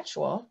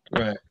perpetual,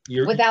 right?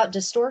 Without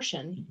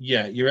distortion.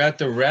 Yeah, you're at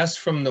the rest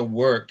from the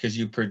work because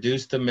you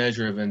produce the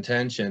measure of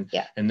intention,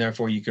 yeah. And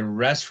therefore you can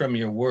rest from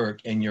your work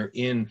and you're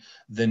in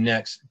the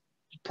next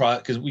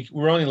because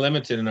we're only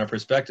limited in our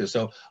perspective.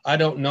 So I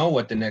don't know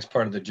what the next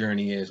part of the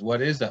journey is.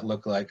 What does that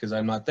look like? Because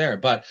I'm not there.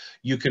 But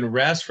you can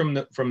rest from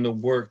the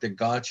work that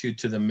got you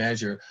to the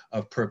measure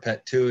of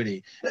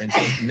perpetuity, and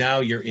so now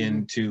you're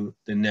into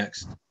the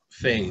next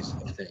phase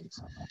of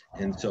things.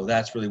 And so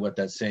that's really what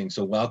that's saying.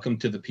 So welcome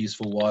to the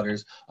peaceful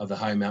waters of the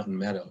high mountain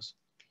meadows.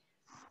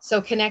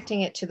 So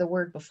connecting it to the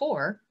word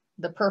before,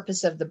 the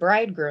purpose of the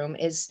bridegroom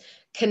is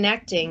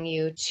connecting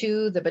you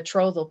to the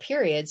betrothal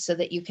period so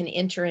that you can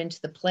enter into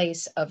the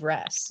place of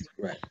rest,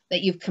 Right.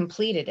 that you've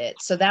completed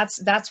it. So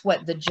that's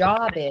what the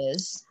job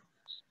is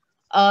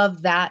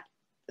of that,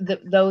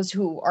 those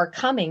who are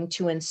coming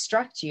to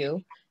instruct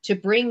you, to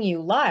bring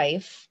you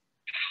life,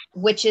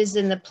 which is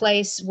in the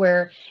place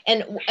where,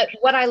 and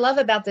what I love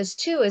about this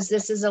too, is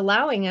this is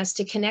allowing us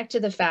to connect to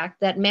the fact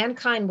that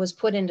mankind was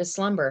put into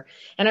slumber.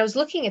 And I was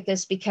looking at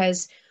this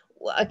because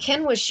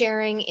Ken was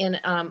sharing in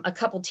a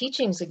couple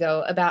teachings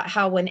ago about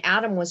how when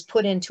Adam was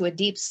put into a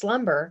deep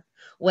slumber,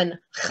 when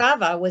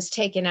Chava was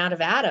taken out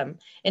of Adam,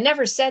 it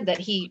never said that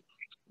he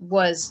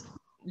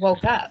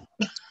woke up.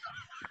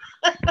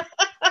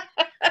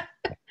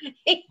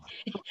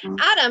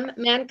 Adam,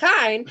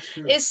 mankind,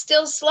 is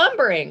still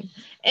slumbering.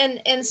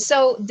 And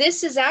so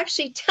this is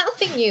actually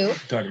telling you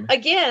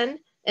again,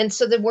 and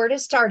so the word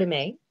is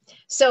tarry.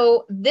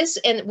 So this,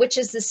 and which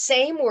is the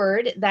same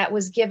word that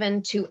was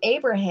given to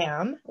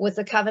Abraham with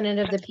the covenant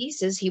of the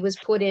pieces. He was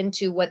put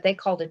into what they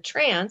called a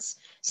trance.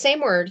 Same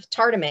word,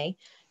 tarry,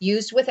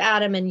 used with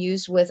Adam and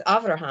used with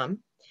Abraham.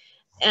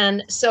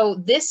 And so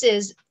this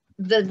is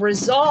the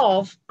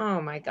resolve.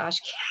 Oh my gosh,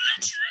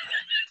 cat.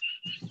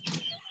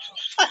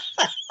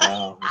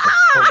 Wow.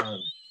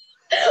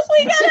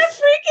 We got a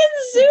freaking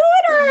zoo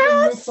in our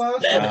house.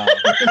 Wow.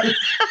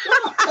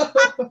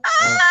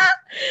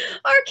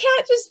 Our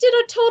cat just did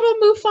a total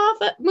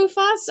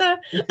Mufasa.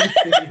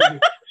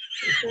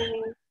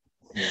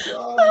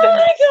 Oh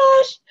my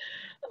gosh.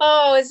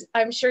 Oh,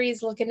 I'm sure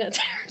he's looking at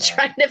there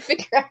trying to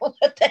figure out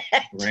what the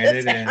heck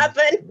just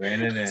happened.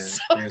 Ran it in.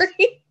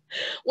 Sorry.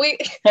 We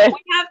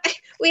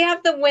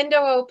have the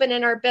window open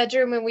in our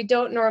bedroom, and we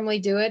don't normally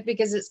do it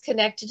because it's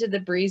connected to the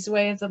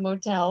breezeway of the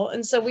motel,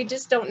 and so we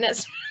just don't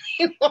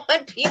necessarily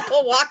want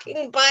people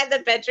walking by the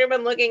bedroom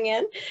and looking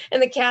in.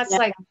 And the cat's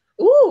like,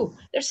 "Ooh,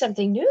 there's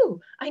something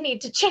new. I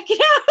need to check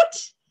it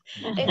out."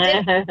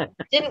 It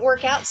didn't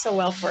work out so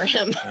well for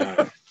him.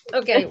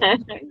 Okay,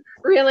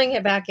 reeling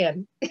it back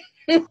in.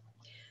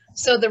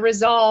 So the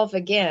resolve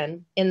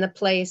again in the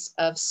place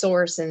of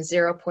source and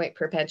 0 point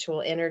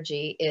perpetual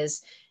energy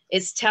is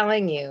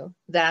telling you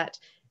that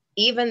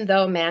even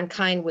though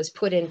mankind was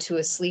put into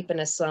a sleep and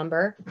a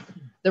slumber,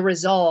 the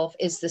resolve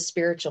is the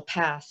spiritual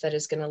path that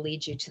is going to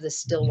lead you to the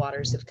still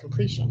waters of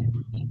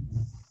completion.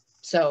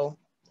 So,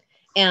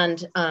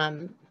 and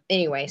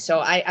anyway, so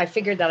I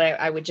figured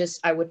that I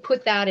would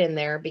put that in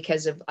there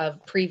because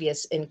of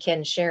previous in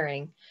Ken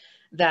sharing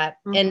that,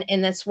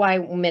 and that's why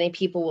many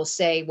people will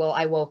say, well,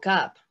 I woke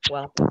up.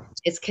 Well,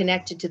 it's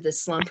connected to the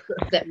slumber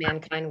that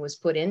mankind was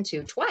put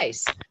into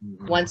twice,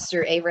 once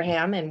through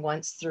Abraham and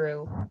once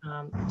through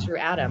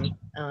Adam,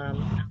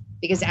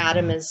 because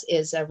Adam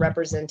is a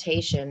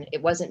representation.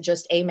 It wasn't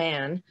just a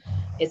man;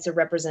 it's a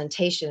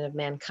representation of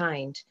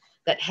mankind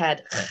that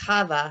had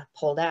Chava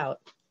pulled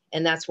out,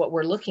 and that's what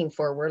we're looking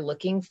for. We're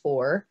looking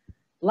for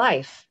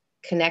life,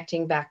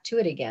 connecting back to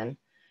it again.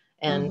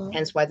 And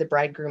hence why the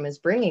bridegroom is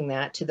bringing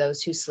that to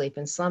those who sleep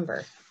and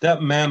slumber.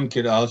 That mem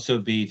could also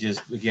be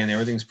just, again,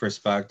 everything's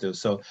perspective.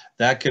 So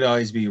that could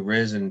always be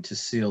risen to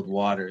sealed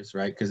waters,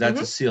 right? Because that's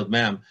a sealed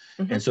mem.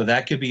 And so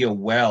that could be a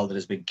well that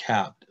has been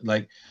capped.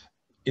 Like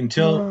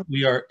until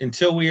we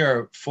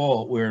are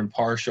full, we're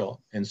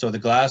impartial. And so the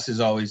glass is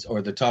always,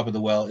 or the top of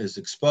the well is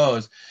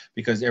exposed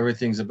because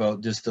everything's about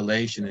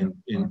distillation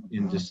in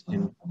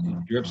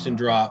drips and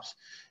drops.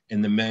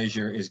 And the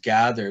measure is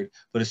gathered.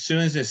 But as soon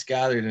as it's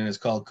gathered and it's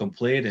called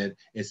completed,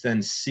 it's then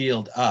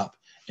sealed up.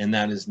 And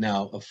that is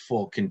now a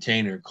full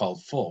container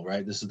called full,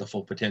 right? This is the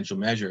full potential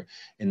measure.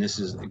 And this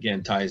is,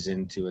 again, ties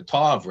into a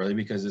tav, really,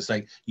 because it's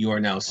like you are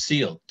now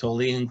sealed,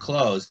 totally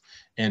enclosed,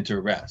 and to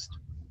rest.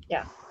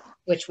 Yeah,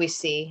 which we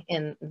see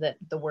in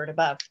the word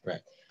above. Right.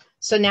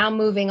 So now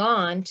moving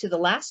on to the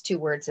last two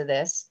words of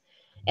this.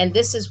 And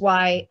this is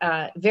why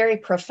very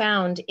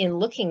profound in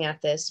looking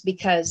at this,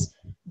 because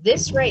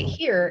this right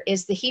here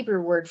is the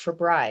Hebrew word for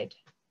bride.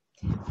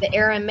 The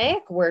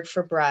Aramaic word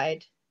for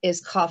bride is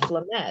kaf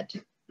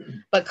lamed,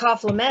 but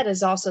kaf lamed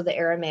is also the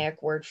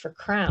Aramaic word for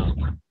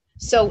crown.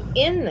 So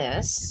in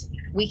this,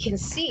 we can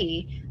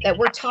see that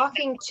we're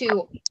talking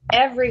to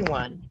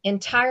everyone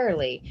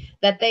entirely,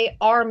 that they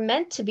are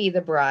meant to be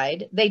the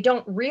bride. They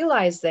don't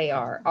realize they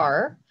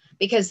are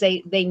because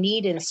they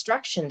need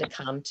instruction to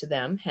come to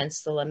them,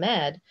 hence the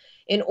lamed,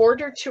 in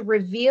order to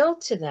reveal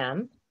to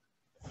them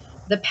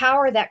the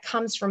power that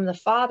comes from the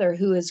Father,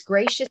 who is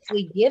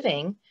graciously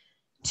giving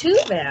to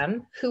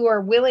them who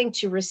are willing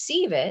to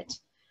receive it,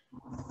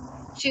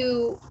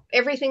 to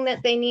everything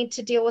that they need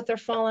to deal with their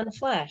fallen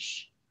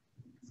flesh.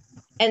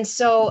 And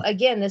so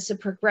again, this is a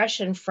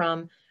progression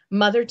from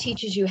mother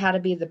teaches you how to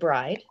be the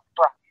bride.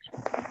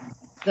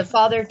 The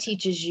Father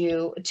teaches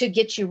you to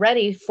get you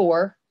ready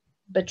for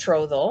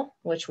betrothal,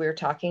 which we were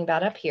talking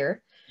about up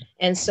here.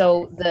 And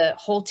so the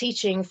whole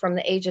teaching from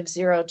the age of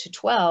 0 to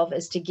 12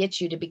 is to get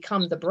you to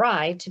become the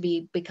bride,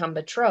 to become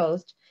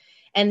betrothed.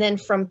 And then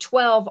from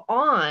 12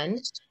 on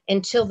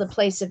until the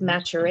place of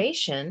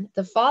maturation,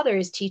 the Father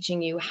is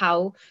teaching you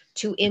how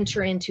to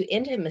enter into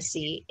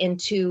intimacy,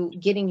 into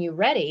getting you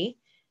ready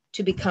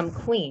to become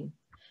queen.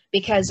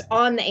 Because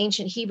on the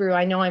ancient Hebrew,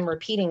 I know I'm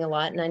repeating a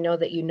lot, and I know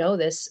that you know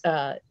this,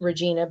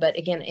 Regina, but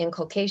again,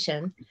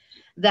 inculcation,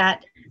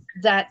 that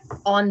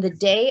on the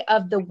day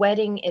of the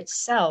wedding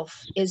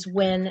itself is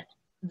when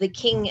the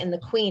king and the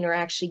queen are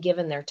actually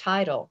given their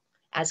title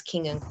as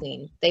king and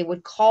queen. They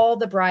would call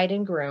the bride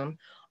and groom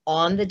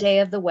on the day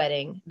of the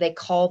wedding. They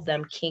called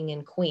them king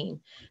and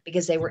queen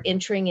because they were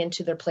entering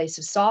into their place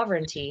of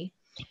sovereignty,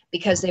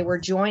 because they were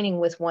joining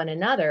with one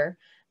another.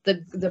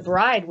 The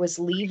bride was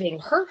leaving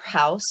her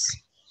house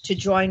to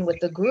join with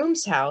the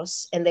groom's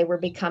house, and they were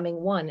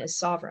becoming one as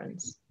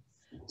sovereigns.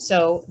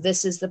 So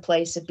this is the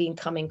place of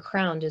becoming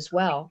crowned as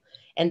well.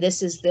 And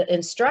this is the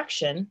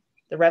instruction,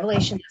 the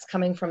revelation that's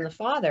coming from the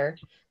Father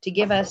to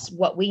give us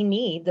what we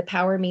need, the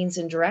power, means,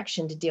 and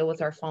direction to deal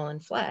with our fallen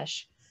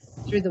flesh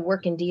through the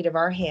work and deed of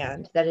our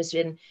hand that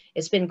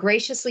it's been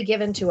graciously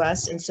given to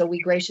us. And so we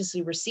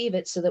graciously receive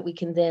it so that we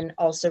can then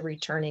also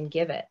return and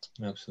give it.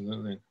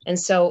 Absolutely. And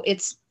so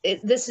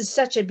this is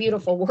such a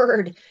beautiful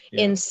word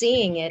in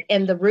seeing it.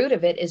 And the root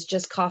of it is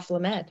just Kaf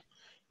Lamed.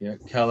 Yeah,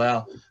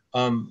 Kal-Al.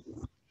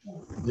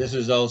 This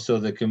is also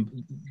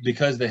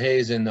because the hay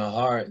is in the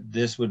heart,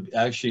 this would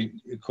actually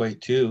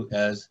equate to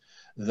as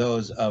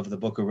those of the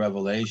book of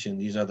Revelation.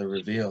 These are the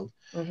revealed.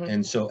 Mm-hmm.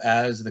 And so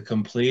as the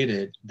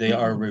completed, they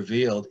are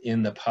revealed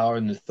in the power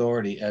and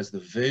authority as the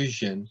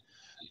vision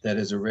that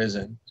is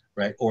arisen,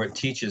 right? Or it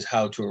teaches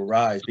how to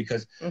arise,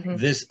 because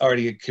this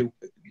already,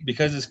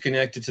 because it's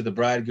connected to the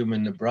bridegroom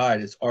and the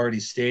bride, it's already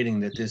stating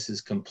that this is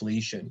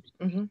completion.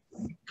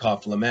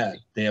 Kaf Lamed.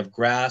 They have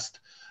grasped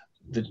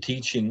the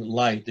teaching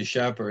light, the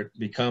shepherd,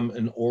 become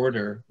an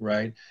order,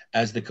 right,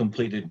 as the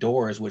completed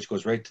doors, which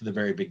goes right to the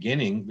very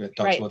beginning that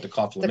talks about the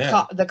Kaf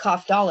Lamed. The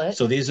Kaf Dalet.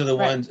 So these are the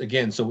ones,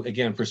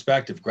 again,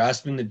 perspective,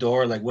 grasping the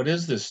door, like, what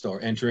is this door?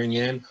 Entering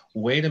in,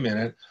 wait a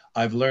minute,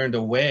 I've learned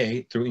a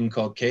way through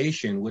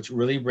inculcation, which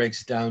really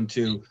breaks down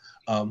to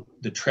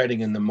the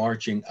treading and the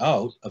marching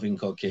out of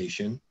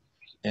inculcation.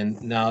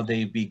 And now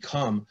they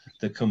become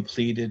the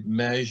completed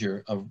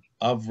measure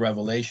of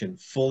revelation,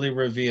 fully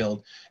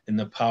revealed in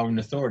the power and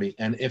authority.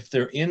 And if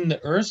they're in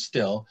the earth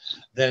still,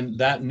 then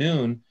that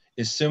noon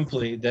is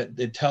simply that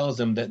it tells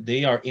them that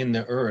they are in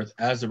the earth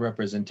as a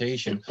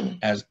representation,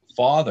 as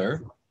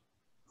father,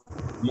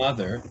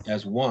 mother,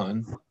 as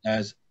one,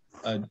 as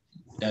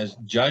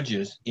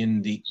judges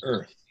in the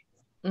earth.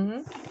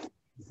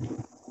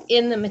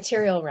 In the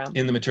material realm.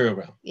 In the material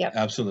realm. Yep.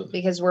 Absolutely.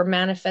 Because we're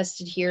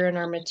manifested here in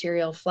our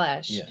material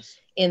flesh. Yes.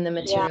 In the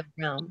material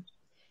realm.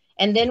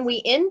 And then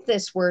we end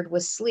this word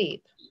with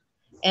sleep.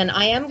 And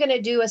I am going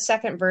to do a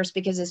second verse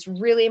because it's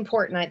really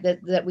important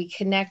that we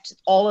connect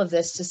all of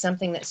this to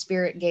something that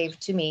Spirit gave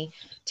to me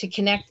to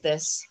connect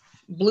this.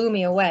 Blew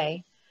me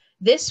away.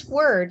 This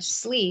word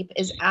sleep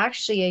is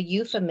actually a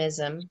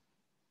euphemism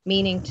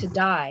meaning to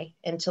die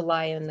and to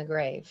lie in the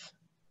grave,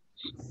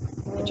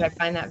 which I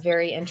find that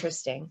very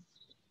interesting.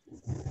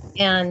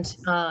 And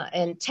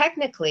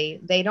technically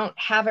they don't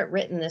have it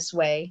written this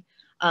way,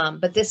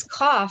 but this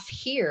Kaf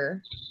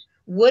here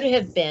would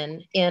have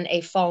been in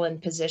a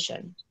fallen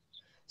position.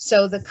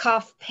 So the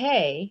Kaf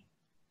Pei,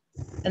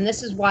 and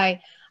this is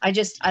why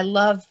I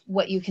love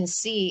what you can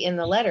see in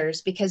the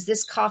letters, because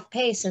this Kaf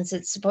Pei, since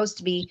it's supposed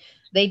to be,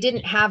 they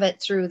didn't have it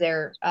through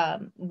their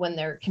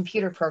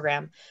computer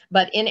program,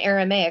 but in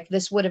Aramaic,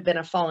 this would have been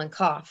a fallen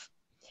Kaf.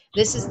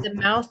 This is the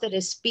mouth that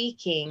is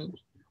speaking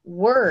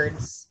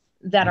words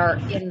that are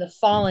in the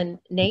fallen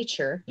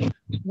nature,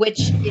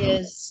 which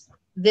is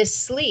this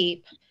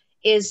sleep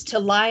is to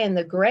lie in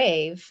the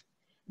grave,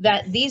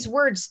 that these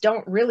words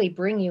don't really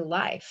bring you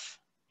life.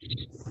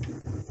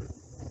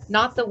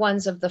 Not the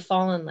ones of the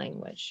fallen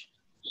language.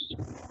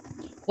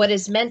 What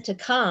is meant to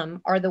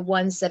come are the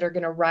ones that are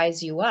going to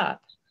rise you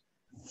up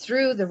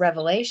through the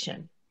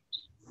revelation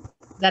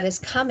that is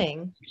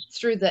coming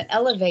through the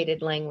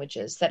elevated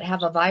languages that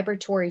have a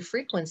vibratory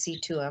frequency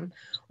to them,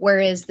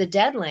 whereas the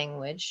dead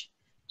language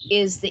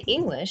is the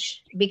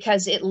English,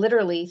 because it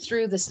literally,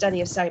 through the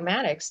study of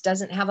cymatics,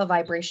 doesn't have a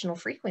vibrational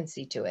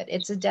frequency to it.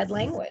 It's a dead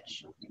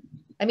language.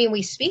 I mean,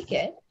 we speak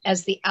it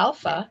as the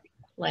alpha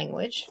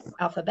language,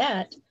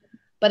 alphabet,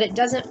 but it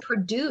doesn't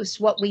produce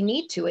what we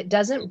need to. It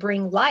doesn't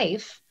bring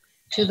life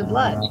to the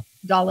blood,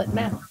 Dalet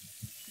Mem.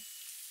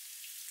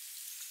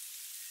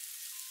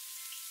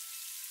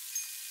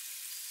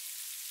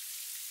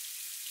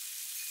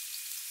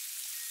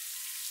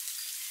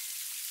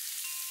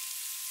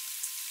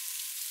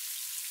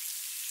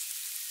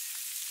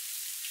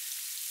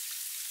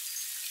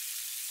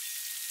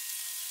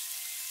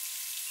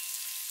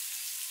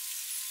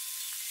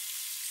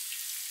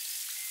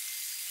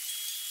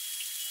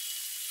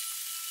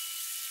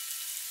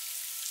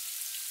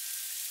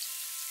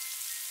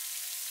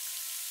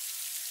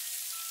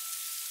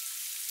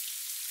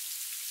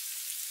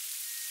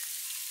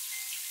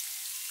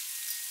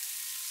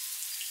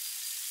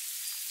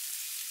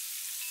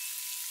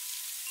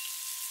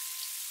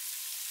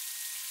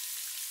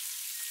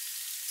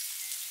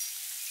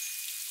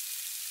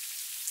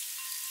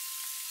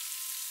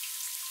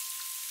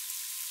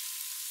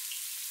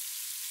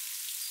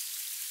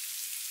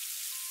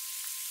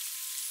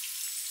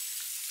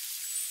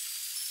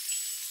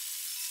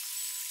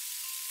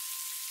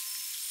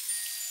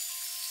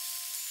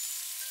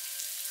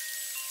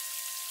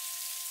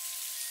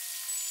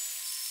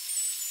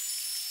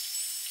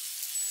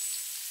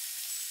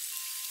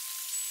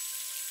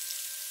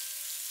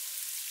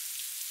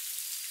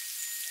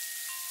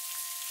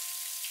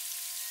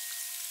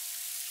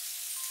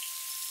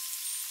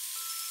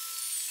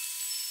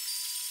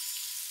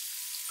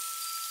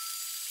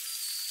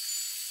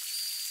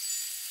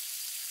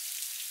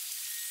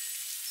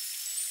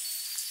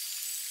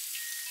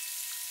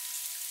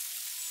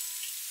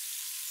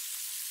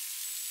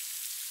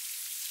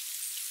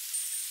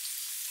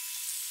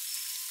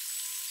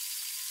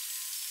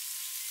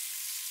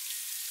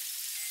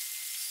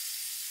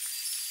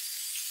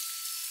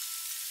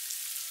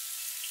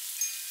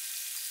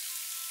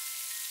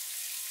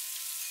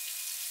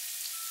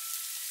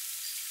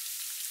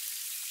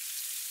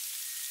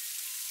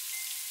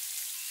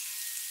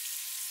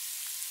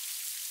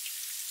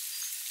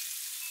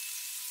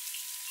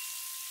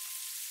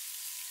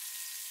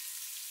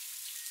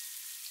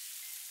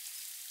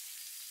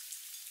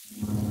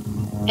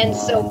 And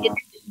so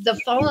the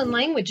fallen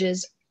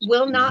languages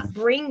will not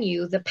bring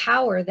you the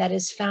power that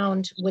is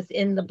found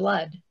within the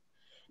blood,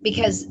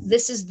 because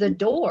this is the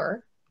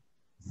door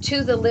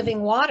to the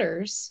living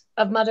waters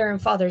of mother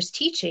and father's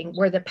teaching,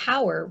 where the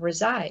power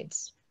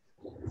resides.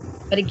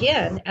 But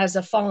again, as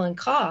a fallen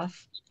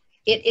cough,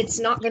 it's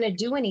not going to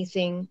do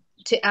anything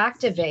to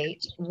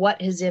activate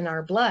what is in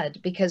our blood,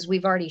 because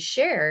we've already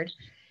shared,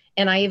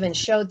 and I even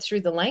showed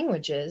through the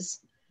languages,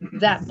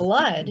 that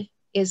blood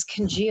is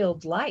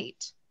congealed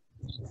light.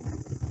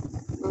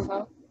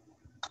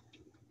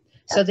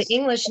 So the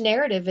English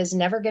narrative is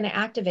never going to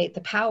activate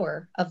the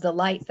power of the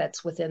light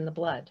that's within the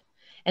blood.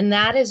 And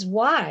that's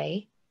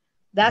why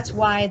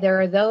there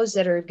are those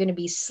that are going to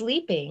be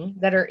sleeping,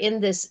 that are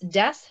in this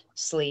death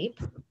sleep,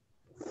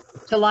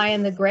 to lie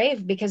in the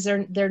grave, because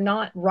they're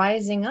not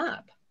rising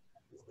up.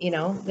 You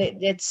know,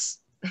 it's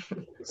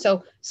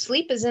so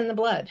sleep is in the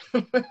blood.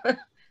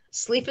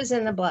 Sleep is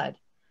in the blood.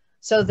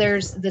 So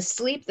there's the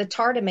sleep, the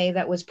tartame,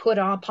 that was put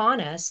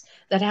upon us,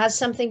 that has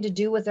something to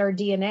do with our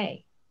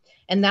DNA.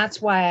 And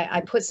that's why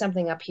I put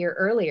something up here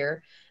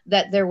earlier,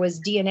 that there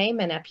was DNA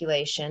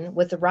manipulation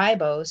with the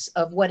ribose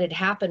of what had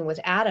happened with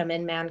Adam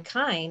and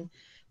mankind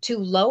to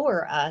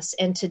lower us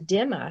and to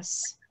dim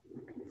us,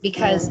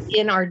 because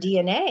in our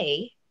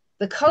DNA,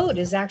 the code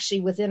is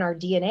actually within our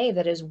DNA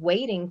that is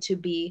waiting to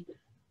be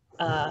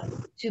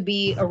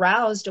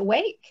aroused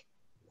awake.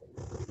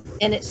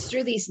 And it's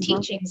through these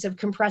teachings of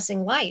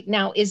compressing light.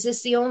 Now, is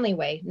this the only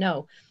way?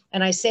 No.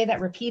 And I say that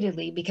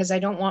repeatedly because I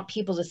don't want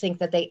people to think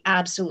that they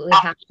absolutely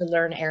have to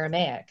learn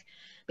Aramaic,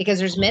 because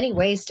there's many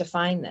ways to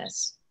find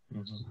this.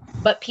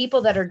 But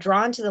people that are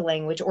drawn to the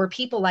language, or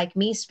people like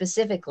me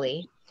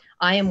specifically,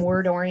 I am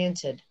word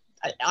oriented.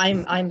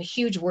 I'm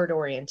huge word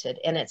oriented,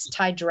 and it's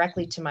tied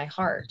directly to my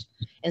heart.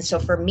 And so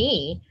for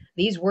me,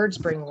 these words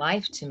bring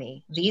life to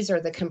me. These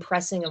are the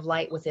compressing of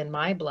light within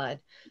my blood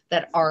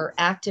that are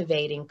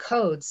activating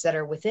codes that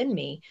are within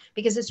me,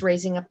 because it's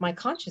raising up my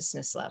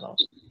consciousness level.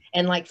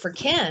 And like for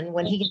Ken,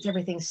 when he gets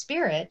everything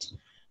spirit,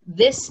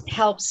 this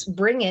helps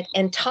bring it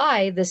and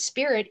tie the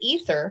spirit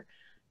ether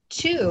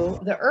to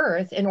the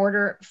earth in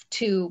order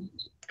to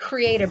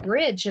create a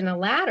bridge and a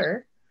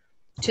ladder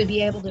to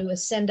be able to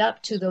ascend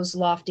up to those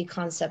lofty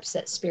concepts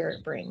that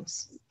spirit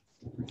brings.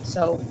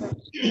 So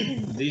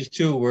these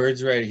two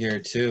words right here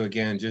too,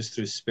 again, just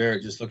through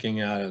spirit, just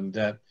looking at them,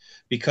 that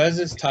because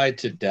it's tied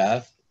to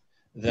death,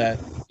 that,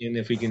 and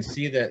if we can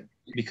see that,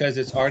 because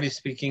it's already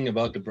speaking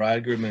about the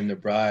bridegroom and the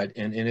bride,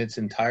 and in its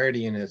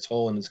entirety, in its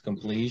whole, and its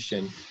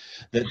completion,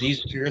 that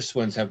these pierced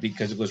ones have,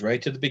 because it goes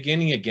right to the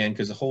beginning again,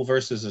 because the whole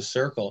verse is a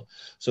circle.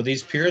 So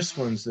these pierced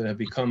ones that have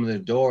become the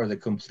door, the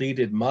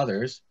completed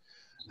mothers,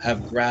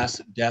 have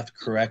grasped death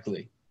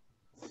correctly.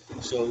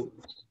 So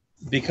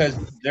because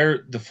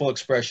they're the full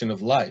expression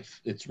of life,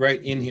 it's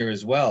right in here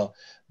as well,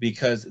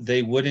 because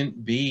they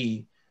wouldn't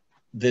be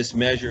this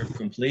measure of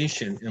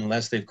completion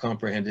unless they've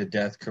comprehended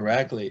death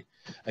correctly.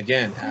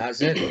 Again,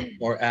 as it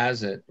or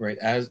as it, right?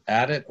 As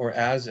at it or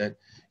as it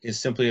is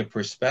simply a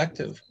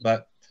perspective,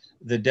 but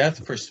the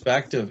death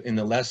perspective in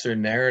the lesser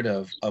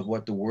narrative of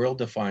what the world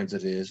defines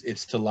it is,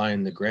 it's to lie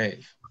in the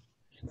grave.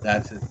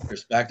 That's the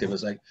perspective.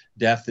 It's like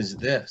death is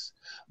this.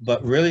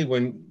 But really,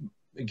 when,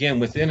 again,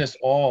 within us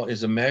all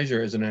is a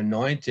measure, is an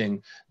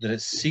anointing that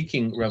is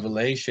seeking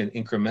revelation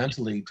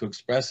incrementally to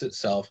express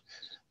itself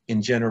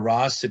in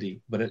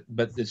generosity, but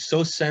it's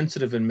so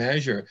sensitive in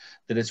measure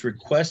that it's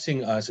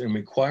requesting us and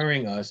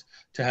requiring us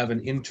to have an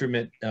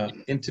intimate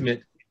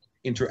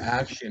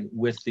interaction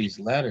with these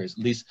letters,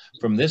 at least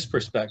from this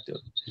perspective.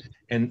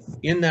 And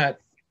in that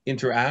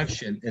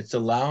interaction, it's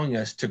allowing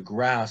us to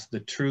grasp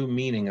the true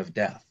meaning of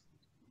death,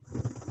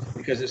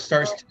 because it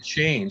starts to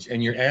change,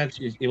 and you're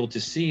able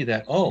to see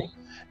that, oh,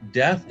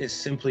 death is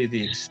simply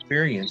the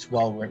experience.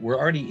 While we're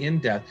already in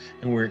death,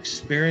 and we're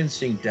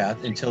experiencing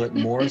death until it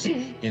morphs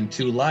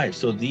into life.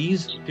 So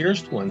these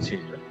pierced ones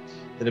here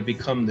that have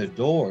become the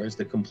doors,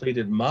 the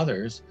completed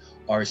mothers,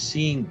 are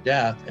seeing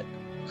death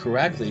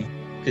correctly,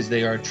 because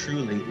they are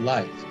truly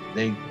life.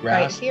 They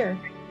grasp right here,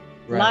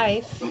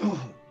 life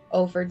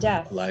over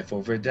death. Life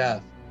over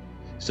death.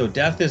 So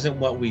death isn't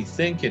what we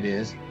think it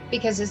is,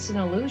 because it's an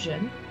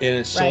illusion, and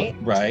it's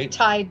right,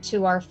 tied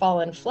to our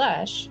fallen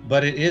flesh.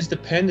 But it is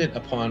dependent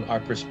upon our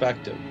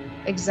perspective.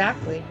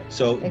 Exactly.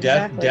 So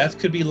death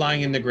could be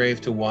lying in the grave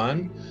to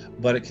one,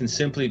 but it can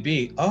simply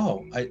be,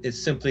 oh,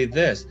 it's simply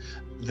this.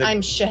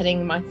 I'm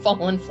shedding my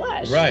fallen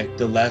flesh. Right.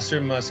 The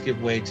lesser must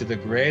give way to the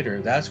greater.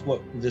 That's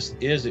what this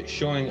is. It's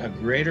showing a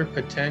greater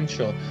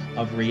potential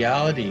of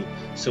reality,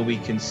 so we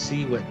can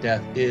see what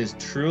death is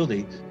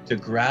truly, to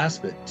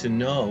grasp it, to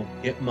know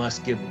it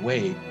must give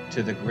way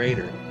to the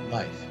greater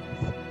life.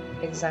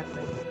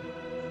 Exactly.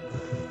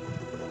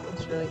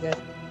 It's really good.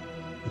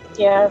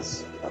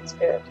 Yes, that's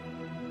good.